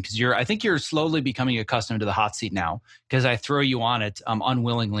second, because I think you're slowly becoming accustomed to the hot seat now, because I throw you on it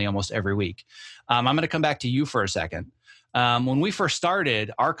unwillingly almost every week. I'm going to come back to you for a second. When we first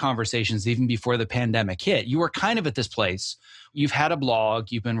started our conversations, even before the pandemic hit, you were kind of at this place. You've had a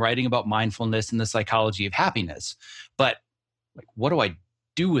blog, you've been writing about mindfulness and the psychology of happiness, but what do I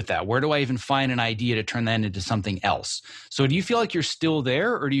do with that? Where do I even find an idea to turn that into something else? So do you feel like you're still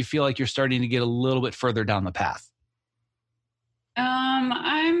there, or do you feel like you're starting to get a little bit further down the path?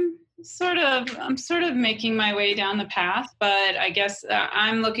 I'm sort of making my way down the path, but I guess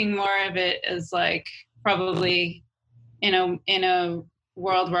I'm looking more of it as like probably in a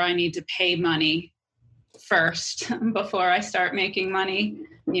world where I need to pay money first before I start making money.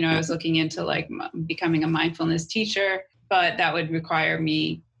 I was looking into like becoming a mindfulness teacher, but that would require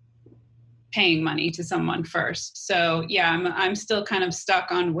me paying money to someone first. So yeah, I'm still kind of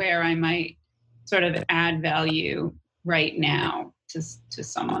stuck on where I might sort of add value right now to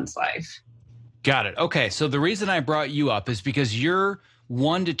someone's life. Got it. Okay. So the reason I brought you up is because you're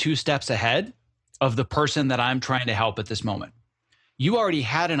 1 to 2 steps ahead of the person that I'm trying to help at this moment. You already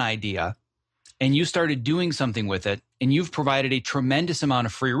had an idea and you started doing something with it, and you've provided a tremendous amount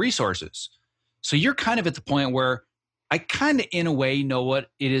of free resources. So you're kind of at the point where I kind of, in a way, know what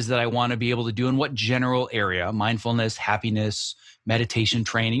it is that I want to be able to do in what general area: mindfulness, happiness, meditation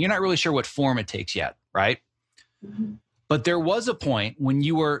training. You're not really sure what form it takes yet, right? Mm-hmm. But there was a point when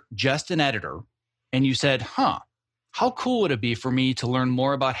you were just an editor and you said, how cool would it be for me to learn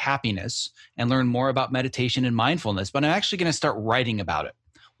more about happiness and learn more about meditation and mindfulness, but I'm actually going to start writing about it.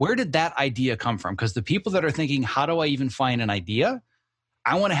 Where did that idea come from? Because the people that are thinking, how do I even find an idea?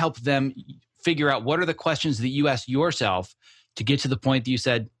 I want to help them figure out what are the questions that you ask yourself to get to the point that you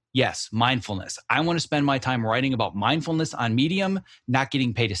said, yes, mindfulness. I want to spend my time writing about mindfulness on Medium, not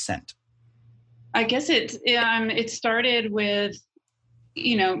getting paid a cent. I guess it started with,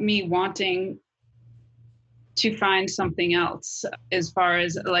 me wanting to find something else, as far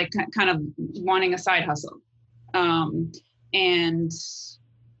as like kind of wanting a side hustle. And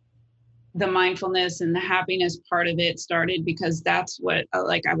the mindfulness and the happiness part of it started because that's what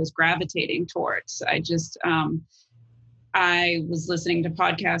I was gravitating towards. I was listening to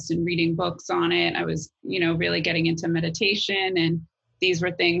podcasts and reading books on it. I was, really getting into meditation, and these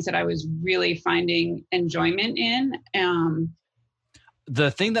were things that I was really finding enjoyment in. The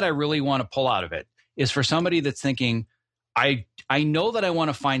thing that I really want to pull out of it is for somebody that's thinking, I know that I want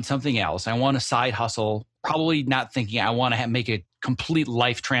to find something else. I want a side hustle, probably not thinking I want to make a complete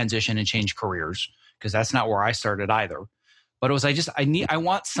life transition and change careers, because that's not where I started either. But it was, I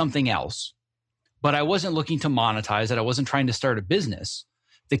want something else, but I wasn't looking to monetize it. I wasn't trying to start a business.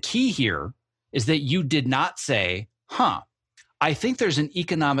 The key here is that you did not say, I think there's an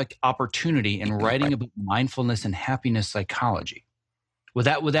economic opportunity in writing about mindfulness and happiness psychology. Would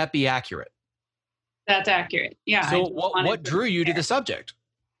that be accurate? That's accurate. Yeah. So what drew you to the subject?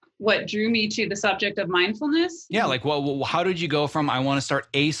 What drew me to the subject of mindfulness? Yeah. Like, how did you go from, I want to start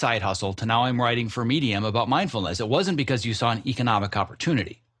a side hustle, to now I'm writing for Medium about mindfulness? It wasn't because you saw an economic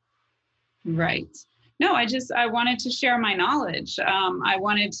opportunity. Right. No, I wanted to share my knowledge. I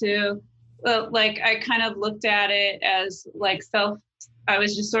wanted to, I kind of looked at it as like I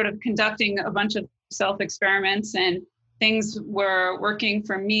was just sort of conducting a bunch of self-experiments, and things were working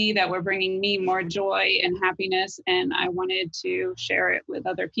for me that were bringing me more joy and happiness, and I wanted to share it with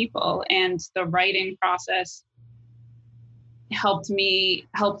other people. And the writing process helped me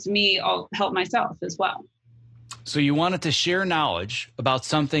help myself as well. So you wanted to share knowledge about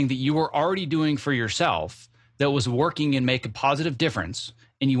something that you were already doing for yourself that was working and make a positive difference,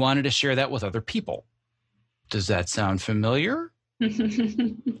 and you wanted to share that with other people. Does that sound familiar?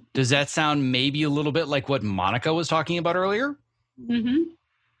 Does that sound maybe a little bit like what Monica was talking about earlier? Mm-hmm.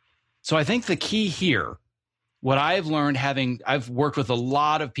 So I think the key here, what I've learned I've worked with a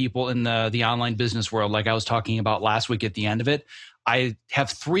lot of people in the online business world, like I was talking about last week at the end of it, I have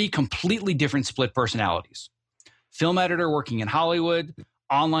 3 completely different split personalities. Film editor working in Hollywood,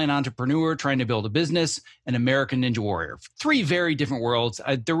 online entrepreneur trying to build a business, and American Ninja Warrior. 3 very different worlds.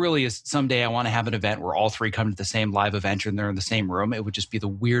 There really is someday I want to have an event where all 3 come to the same live event and they're in the same room. It would just be the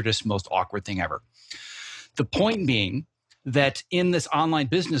weirdest, most awkward thing ever. The point being that in this online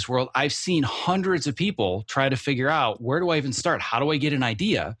business world, I've seen hundreds of people try to figure out, where do I even start? How do I get an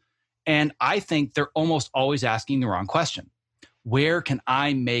idea? And I think they're almost always asking the wrong question. Where can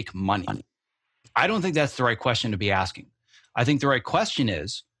I make money? I don't think that's the right question to be asking. I think the right question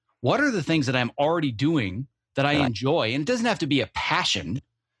is, what are the things that I'm already doing that I enjoy? And it doesn't have to be a passion,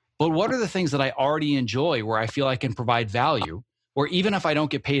 but what are the things that I already enjoy where I feel I can provide value? Or even if I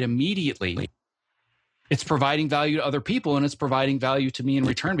don't get paid immediately, it's providing value to other people and it's providing value to me in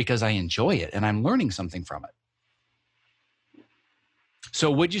return because I enjoy it and I'm learning something from it. So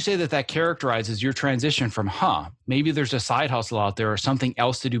would you say that characterizes your transition from, maybe there's a side hustle out there or something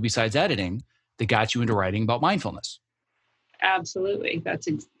else to do besides editing that got you into writing about mindfulness? Absolutely. That's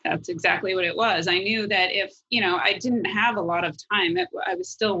exactly what it was. I knew that if, I didn't have a lot of time, I was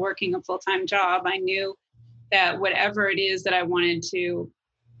still working a full-time job. I knew that whatever it is that I wanted to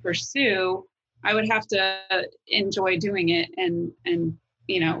pursue, I would have to enjoy doing it and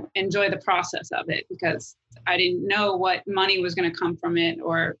enjoy the process of it, because I didn't know what money was going to come from it,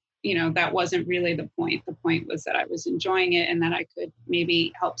 or, that wasn't really the point. The point was that I was enjoying it and that I could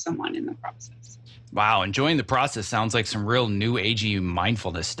maybe help someone in the process. Wow. Enjoying the process sounds like some real new agey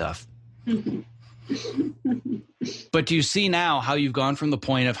mindfulness stuff. But do you see now how you've gone from the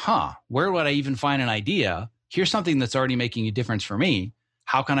point of, where would I even find an idea? Here's something that's already making a difference for me.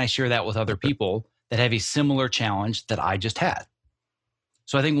 How can I share that with other people that have a similar challenge that I just had?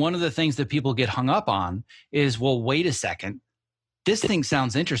 So I think one of the things that people get hung up on is, well, wait a second. This thing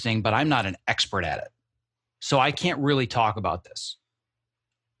sounds interesting, but I'm not an expert at it. So I can't really talk about this.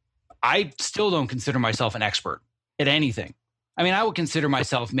 I still don't consider myself an expert at anything. I mean, I would consider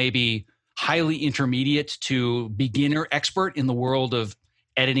myself maybe highly intermediate to beginner expert in the world of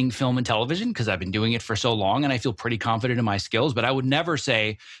editing film and television, because I've been doing it for so long and I feel pretty confident in my skills, but I would never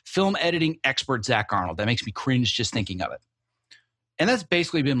say film editing expert Zach Arnold. That makes me cringe just thinking of it. And that's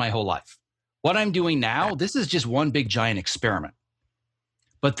basically been my whole life. What I'm doing now, this is just one big giant experiment.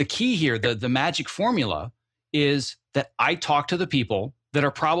 But the key here, the magic formula, is that I talk to the people that are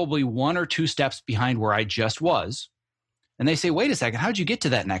probably 1 or 2 steps behind where I just was. And they say, wait a second, how'd you get to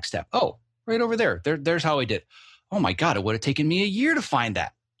that next step? Oh, right over there. There's how I did. Oh my God, it would have taken me a year to find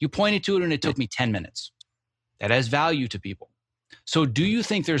that. You pointed to it and it took me 10 minutes. That has value to people. So do you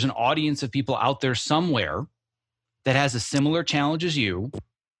think there's an audience of people out there somewhere that has a similar challenge as you,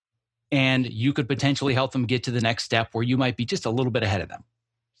 and you could potentially help them get to the next step where you might be just a little bit ahead of them?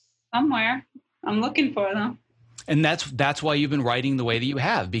 Somewhere. I'm looking for them. And that's why you've been writing the way that you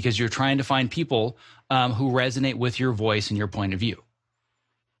have, because you're trying to find people who resonate with your voice and your point of view.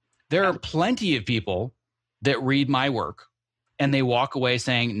 There are plenty of people that read my work and they walk away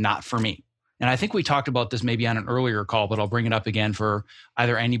saying, not for me. And I think we talked about this maybe on an earlier call, but I'll bring it up again for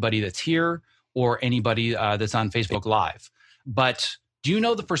either anybody that's here or anybody that's on Facebook Live. But do you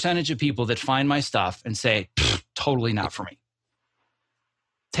know the percentage of people that find my stuff and say, totally not for me?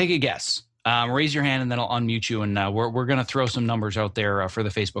 Take a guess. Raise your hand and then I'll unmute you. And we're going to throw some numbers out there for the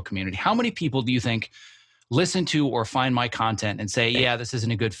Facebook community. How many people do you think listen to or find my content and say, yeah, this isn't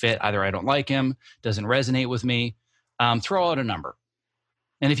a good fit. Either I don't like him, doesn't resonate with me. Throw out a number.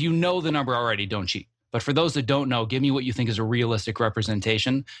 And if you know the number already, don't cheat. But for those that don't know, give me what you think is a realistic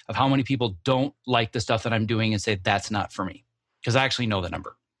representation of how many people don't like the stuff that I'm doing and say, that's not for me. Because I actually know the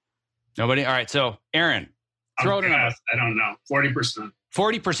number. Nobody? All right. So Aaron, throw out a number. I don't know. 40%.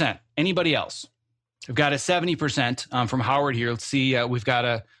 40%. Anybody else? We've got a 70% from Howard here. Let's see. We've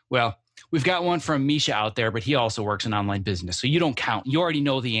got one from Misha out there, but he also works in online business. So you don't count. You already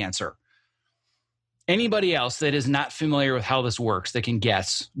know the answer. Anybody else that is not familiar with how this works that can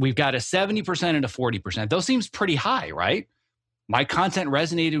guess? We've got a 70% and a 40%. Those seems pretty high, right? My content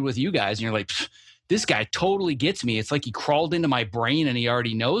resonated with you guys and you're like, this guy totally gets me. It's like he crawled into my brain and he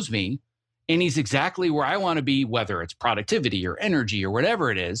already knows me. And he's exactly where I want to be, whether it's productivity or energy or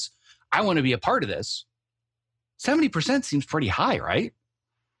whatever it is. I want to be a part of this. 70% seems pretty high, right?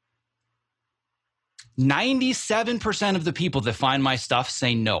 97% of the people that find my stuff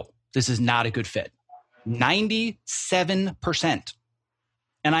say no, this is not a good fit. 97%.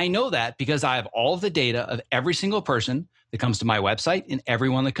 And I know that because I have all of the data of every single person that comes to my website and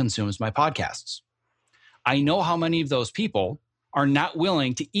everyone that consumes my podcasts. I know how many of those people are not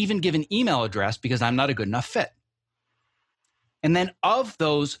willing to even give an email address because I'm not a good enough fit. And then of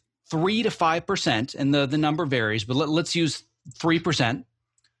those 3 to 5%, and the number varies, but let's use 3%.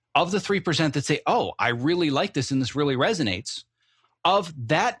 Of the 3% that say, oh, I really like this and this really resonates, of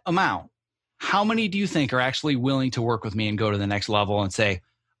that amount, how many do you think are actually willing to work with me and go to the next level and say,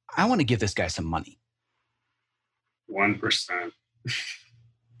 I want to give this guy some money? 1%.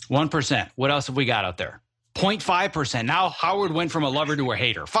 1%. What else have we got out there? 0.5%. Now Howard went from a lover to a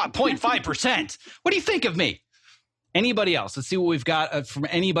hater. 0.5%. What do you think of me? Anybody else? Let's see what we've got from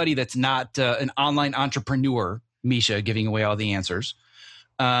anybody that's not an online entrepreneur. Misha giving away all the answers.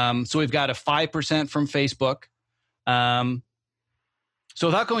 So we've got a 5% from Facebook. So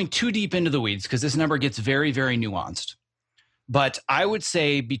without going too deep into the weeds, because this number gets very, very nuanced, but I would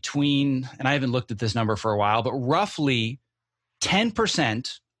say between, and I haven't looked at this number for a while, but roughly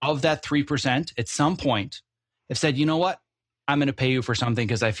 10% of that 3% at some point have said, you know what? I'm going to pay you for something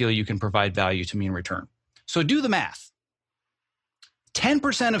because I feel you can provide value to me in return. So do the math.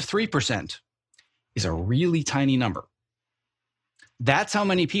 10% of 3% is a really tiny number. That's how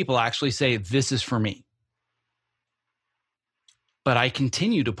many people actually say, this is for me. But I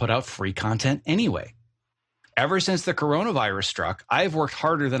continue to put out free content anyway. Ever since the coronavirus struck, I've worked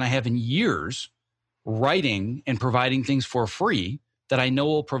harder than I have in years writing and providing things for free that I know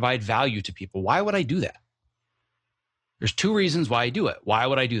will provide value to people. Why would I do that? There's 2 reasons why I do it. Why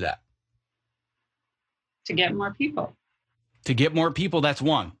would I do that? To get more people. To get more people, that's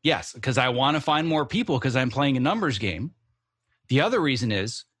one. Yes, because I want to find more people because I'm playing a numbers game. The other reason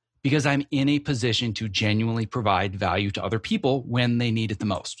is because I'm in a position to genuinely provide value to other people when they need it the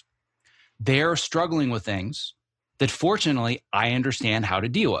most. They're struggling with things that fortunately I understand how to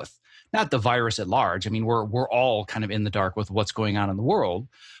deal with. Not the virus at large. I mean, we're all kind of in the dark with what's going on in the world.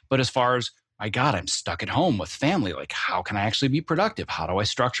 But as far as, my God, I'm stuck at home with family. Like, how can I actually be productive? How do I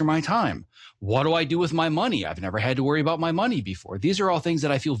structure my time? What do I do with my money? I've never had to worry about my money before. These are all things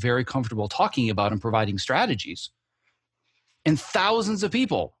that I feel very comfortable talking about and providing strategies. And thousands of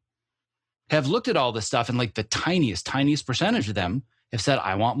people have looked at all this stuff, and like the tiniest percentage of them have said,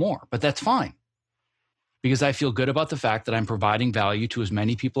 I want more. But that's fine, because I feel good about the fact that I'm providing value to as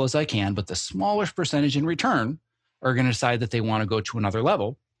many people as I can, but the smallest percentage in return are going to decide that they want to go to another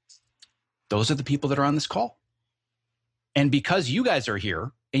level. Those are the people that are on this call. And because you guys are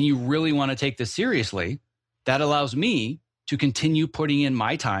here and you really want to take this seriously, that allows me to continue putting in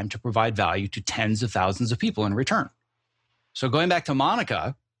my time to provide value to tens of thousands of people in return. So going back to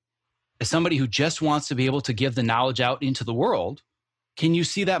Monica, as somebody who just wants to be able to give the knowledge out into the world, can you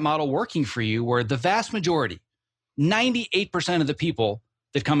see that model working for you where the vast majority, 98% of the people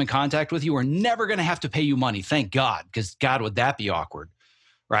that come in contact with you are never going to have to pay you money? Thank God, because God, would that be awkward,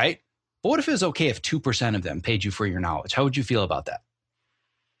 right? But what if it was okay if 2% of them paid you for your knowledge? How would you feel about that?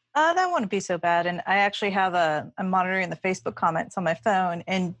 That wouldn't be so bad. And I actually have I'm monitoring the Facebook comments on my phone,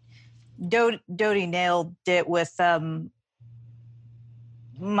 and Dodie nailed it with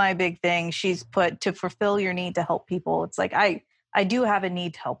my big thing. She's put, to fulfill your need to help people. It's like, I do have a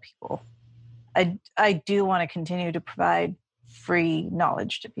need to help people. I do want to continue to provide free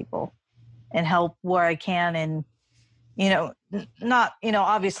knowledge to people and help where I can. And, not,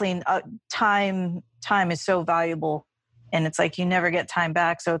 obviously time is so valuable, and it's like, you never get time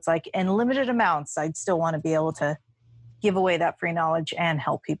back. So it's like, in limited amounts, I'd still want to be able to give away that free knowledge and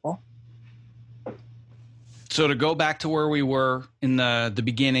help people. So to go back to where we were in the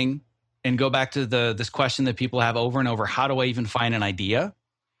beginning and go back to this question that people have over and over, how do I even find an idea?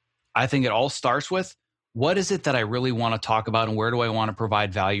 I think it all starts with, what is it that I really want to talk about and where do I want to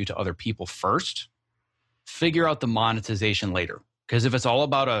provide value to other people first? Figure out the monetization later. Because if it's all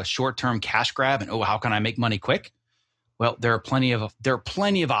about a short-term cash grab and, how can I make money quick? Well, there are plenty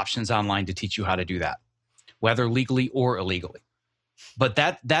of options online to teach you how to do that, whether legally or illegally. But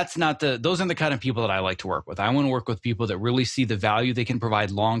those aren't the kind of people that I like to work with. I want to work with people that really see the value they can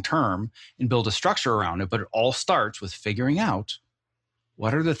provide long-term and build a structure around it. But it all starts with figuring out,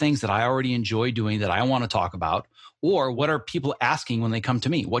 what are the things that I already enjoy doing that I want to talk about? Or what are people asking when they come to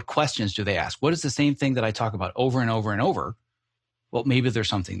me? What questions do they ask? What is the same thing that I talk about over and over and over? Well, maybe there's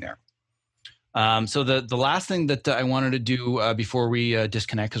something there. So the last thing that I wanted to do before we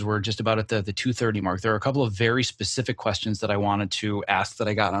disconnect, because we're just about at the 2:30 mark, there are a couple of very specific questions that I wanted to ask that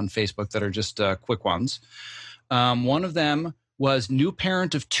I got on Facebook that are just quick ones. One of them was new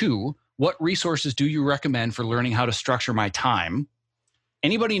parent of 2. What resources do you recommend for learning how to structure my time?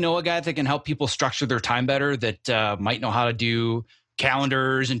 Anybody know a guy that can help people structure their time better, that might know how to do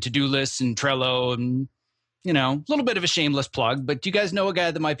calendars and to-do lists and Trello and, a little bit of a shameless plug, but do you guys know a guy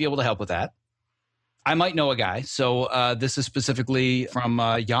that might be able to help with that? I might know a guy. So this is specifically from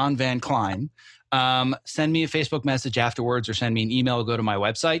Jan Van Klein. Send me a Facebook message afterwards or send me an email, go to my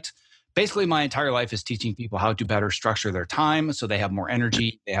website. Basically, my entire life is teaching people how to better structure their time so they have more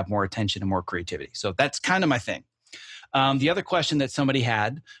energy, they have more attention and more creativity. So that's kind of my thing. The other question that somebody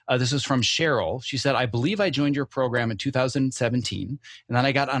had, this is from Cheryl. She said, I believe I joined your program in 2017, and then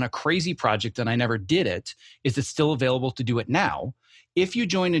I got on a crazy project and I never did it. Is it still available to do it now? If you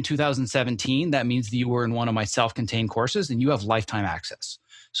joined in 2017, that means that you were in one of my self-contained courses and you have lifetime access.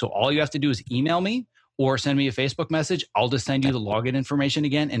 So all you have to do is email me or send me a Facebook message. I'll just send you the login information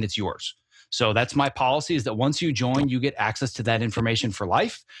again and it's yours. So that's my policy, is that once you join, you get access to that information for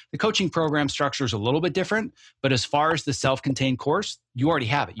life. The coaching program structure is a little bit different, but as far as the self-contained course, you already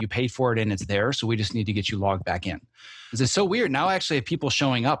have it. You paid for it and it's there. So we just need to get you logged back in. This is so weird. Now I actually have people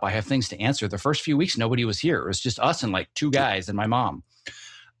showing up. I have things to answer. The first few weeks, nobody was here. It was just us and like 2 guys and my mom.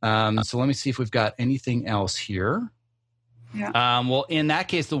 So let me see if we've got anything else here. Yeah. Well, in that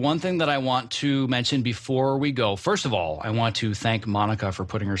case, the one thing that I want to mention before we go, first of all, I want to thank Monica for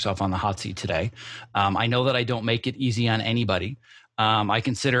putting herself on the hot seat today. I know that I don't make it easy on anybody. I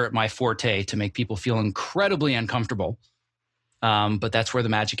consider it my forte to make people feel incredibly uncomfortable. But that's where the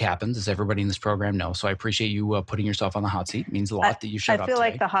magic happens, as everybody in this program knows. So I appreciate you putting yourself on the hot seat. It means a lot that you showed up I feel today.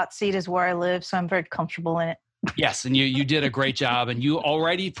 like the hot seat is where I live, so I'm very comfortable in it. Yes, and you did a great job, and you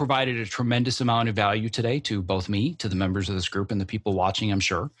already provided a tremendous amount of value today to both me, to the members of this group, and the people watching, I'm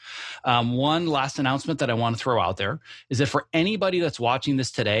sure. One last announcement that I want to throw out there is that for anybody that's watching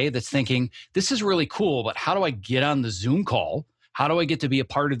this today that's thinking, this is really cool, but how do I get on the Zoom call? How do I get to be a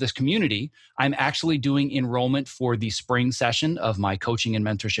part of this community? I'm actually doing enrollment for the spring session of my coaching and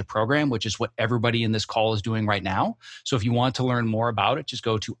mentorship program, which is what everybody in this call is doing right now. So if you want to learn more about it, just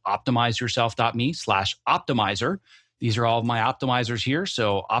go to optimizeyourself.me/optimizer. These are all of my optimizers here.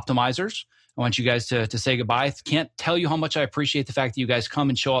 So optimizers, I want you guys to say goodbye. I can't tell you how much I appreciate the fact that you guys come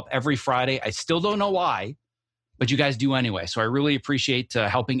and show up every Friday. I still don't know why, but you guys do anyway. So I really appreciate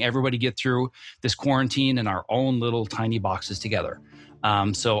helping everybody get through this quarantine in our own little tiny boxes together.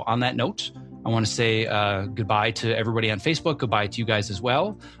 So on that note, I want to say goodbye to everybody on Facebook. Goodbye to you guys as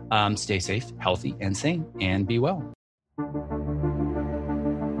well. Stay safe, healthy, and sane, and be well.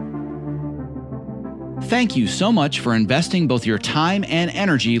 Thank you so much for investing both your time and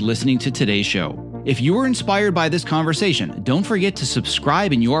energy listening to today's show. If you were inspired by this conversation, don't forget to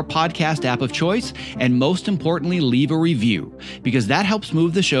subscribe in your podcast app of choice, and most importantly, leave a review, because that helps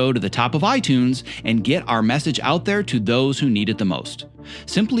move the show to the top of iTunes and get our message out there to those who need it the most.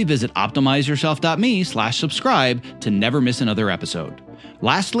 Simply visit optimizeyourself.me/subscribe to never miss another episode.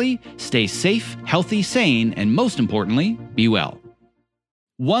 Lastly, stay safe, healthy, sane, and most importantly, be well.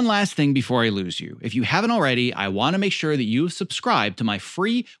 One last thing before I lose you. If you haven't already, I want to make sure that you've subscribed to my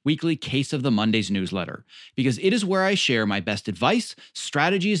free weekly Case of the Mondays newsletter, because it is where I share my best advice,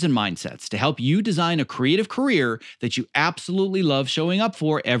 strategies, and mindsets to help you design a creative career that you absolutely love showing up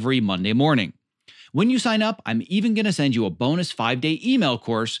for every Monday morning. When you sign up, I'm even going to send you a bonus 5-day email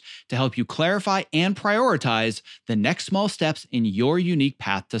course to help you clarify and prioritize the next small steps in your unique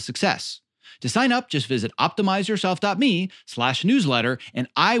path to success. To sign up, just visit optimizeyourself.me/newsletter, and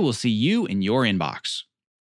I will see you in your inbox.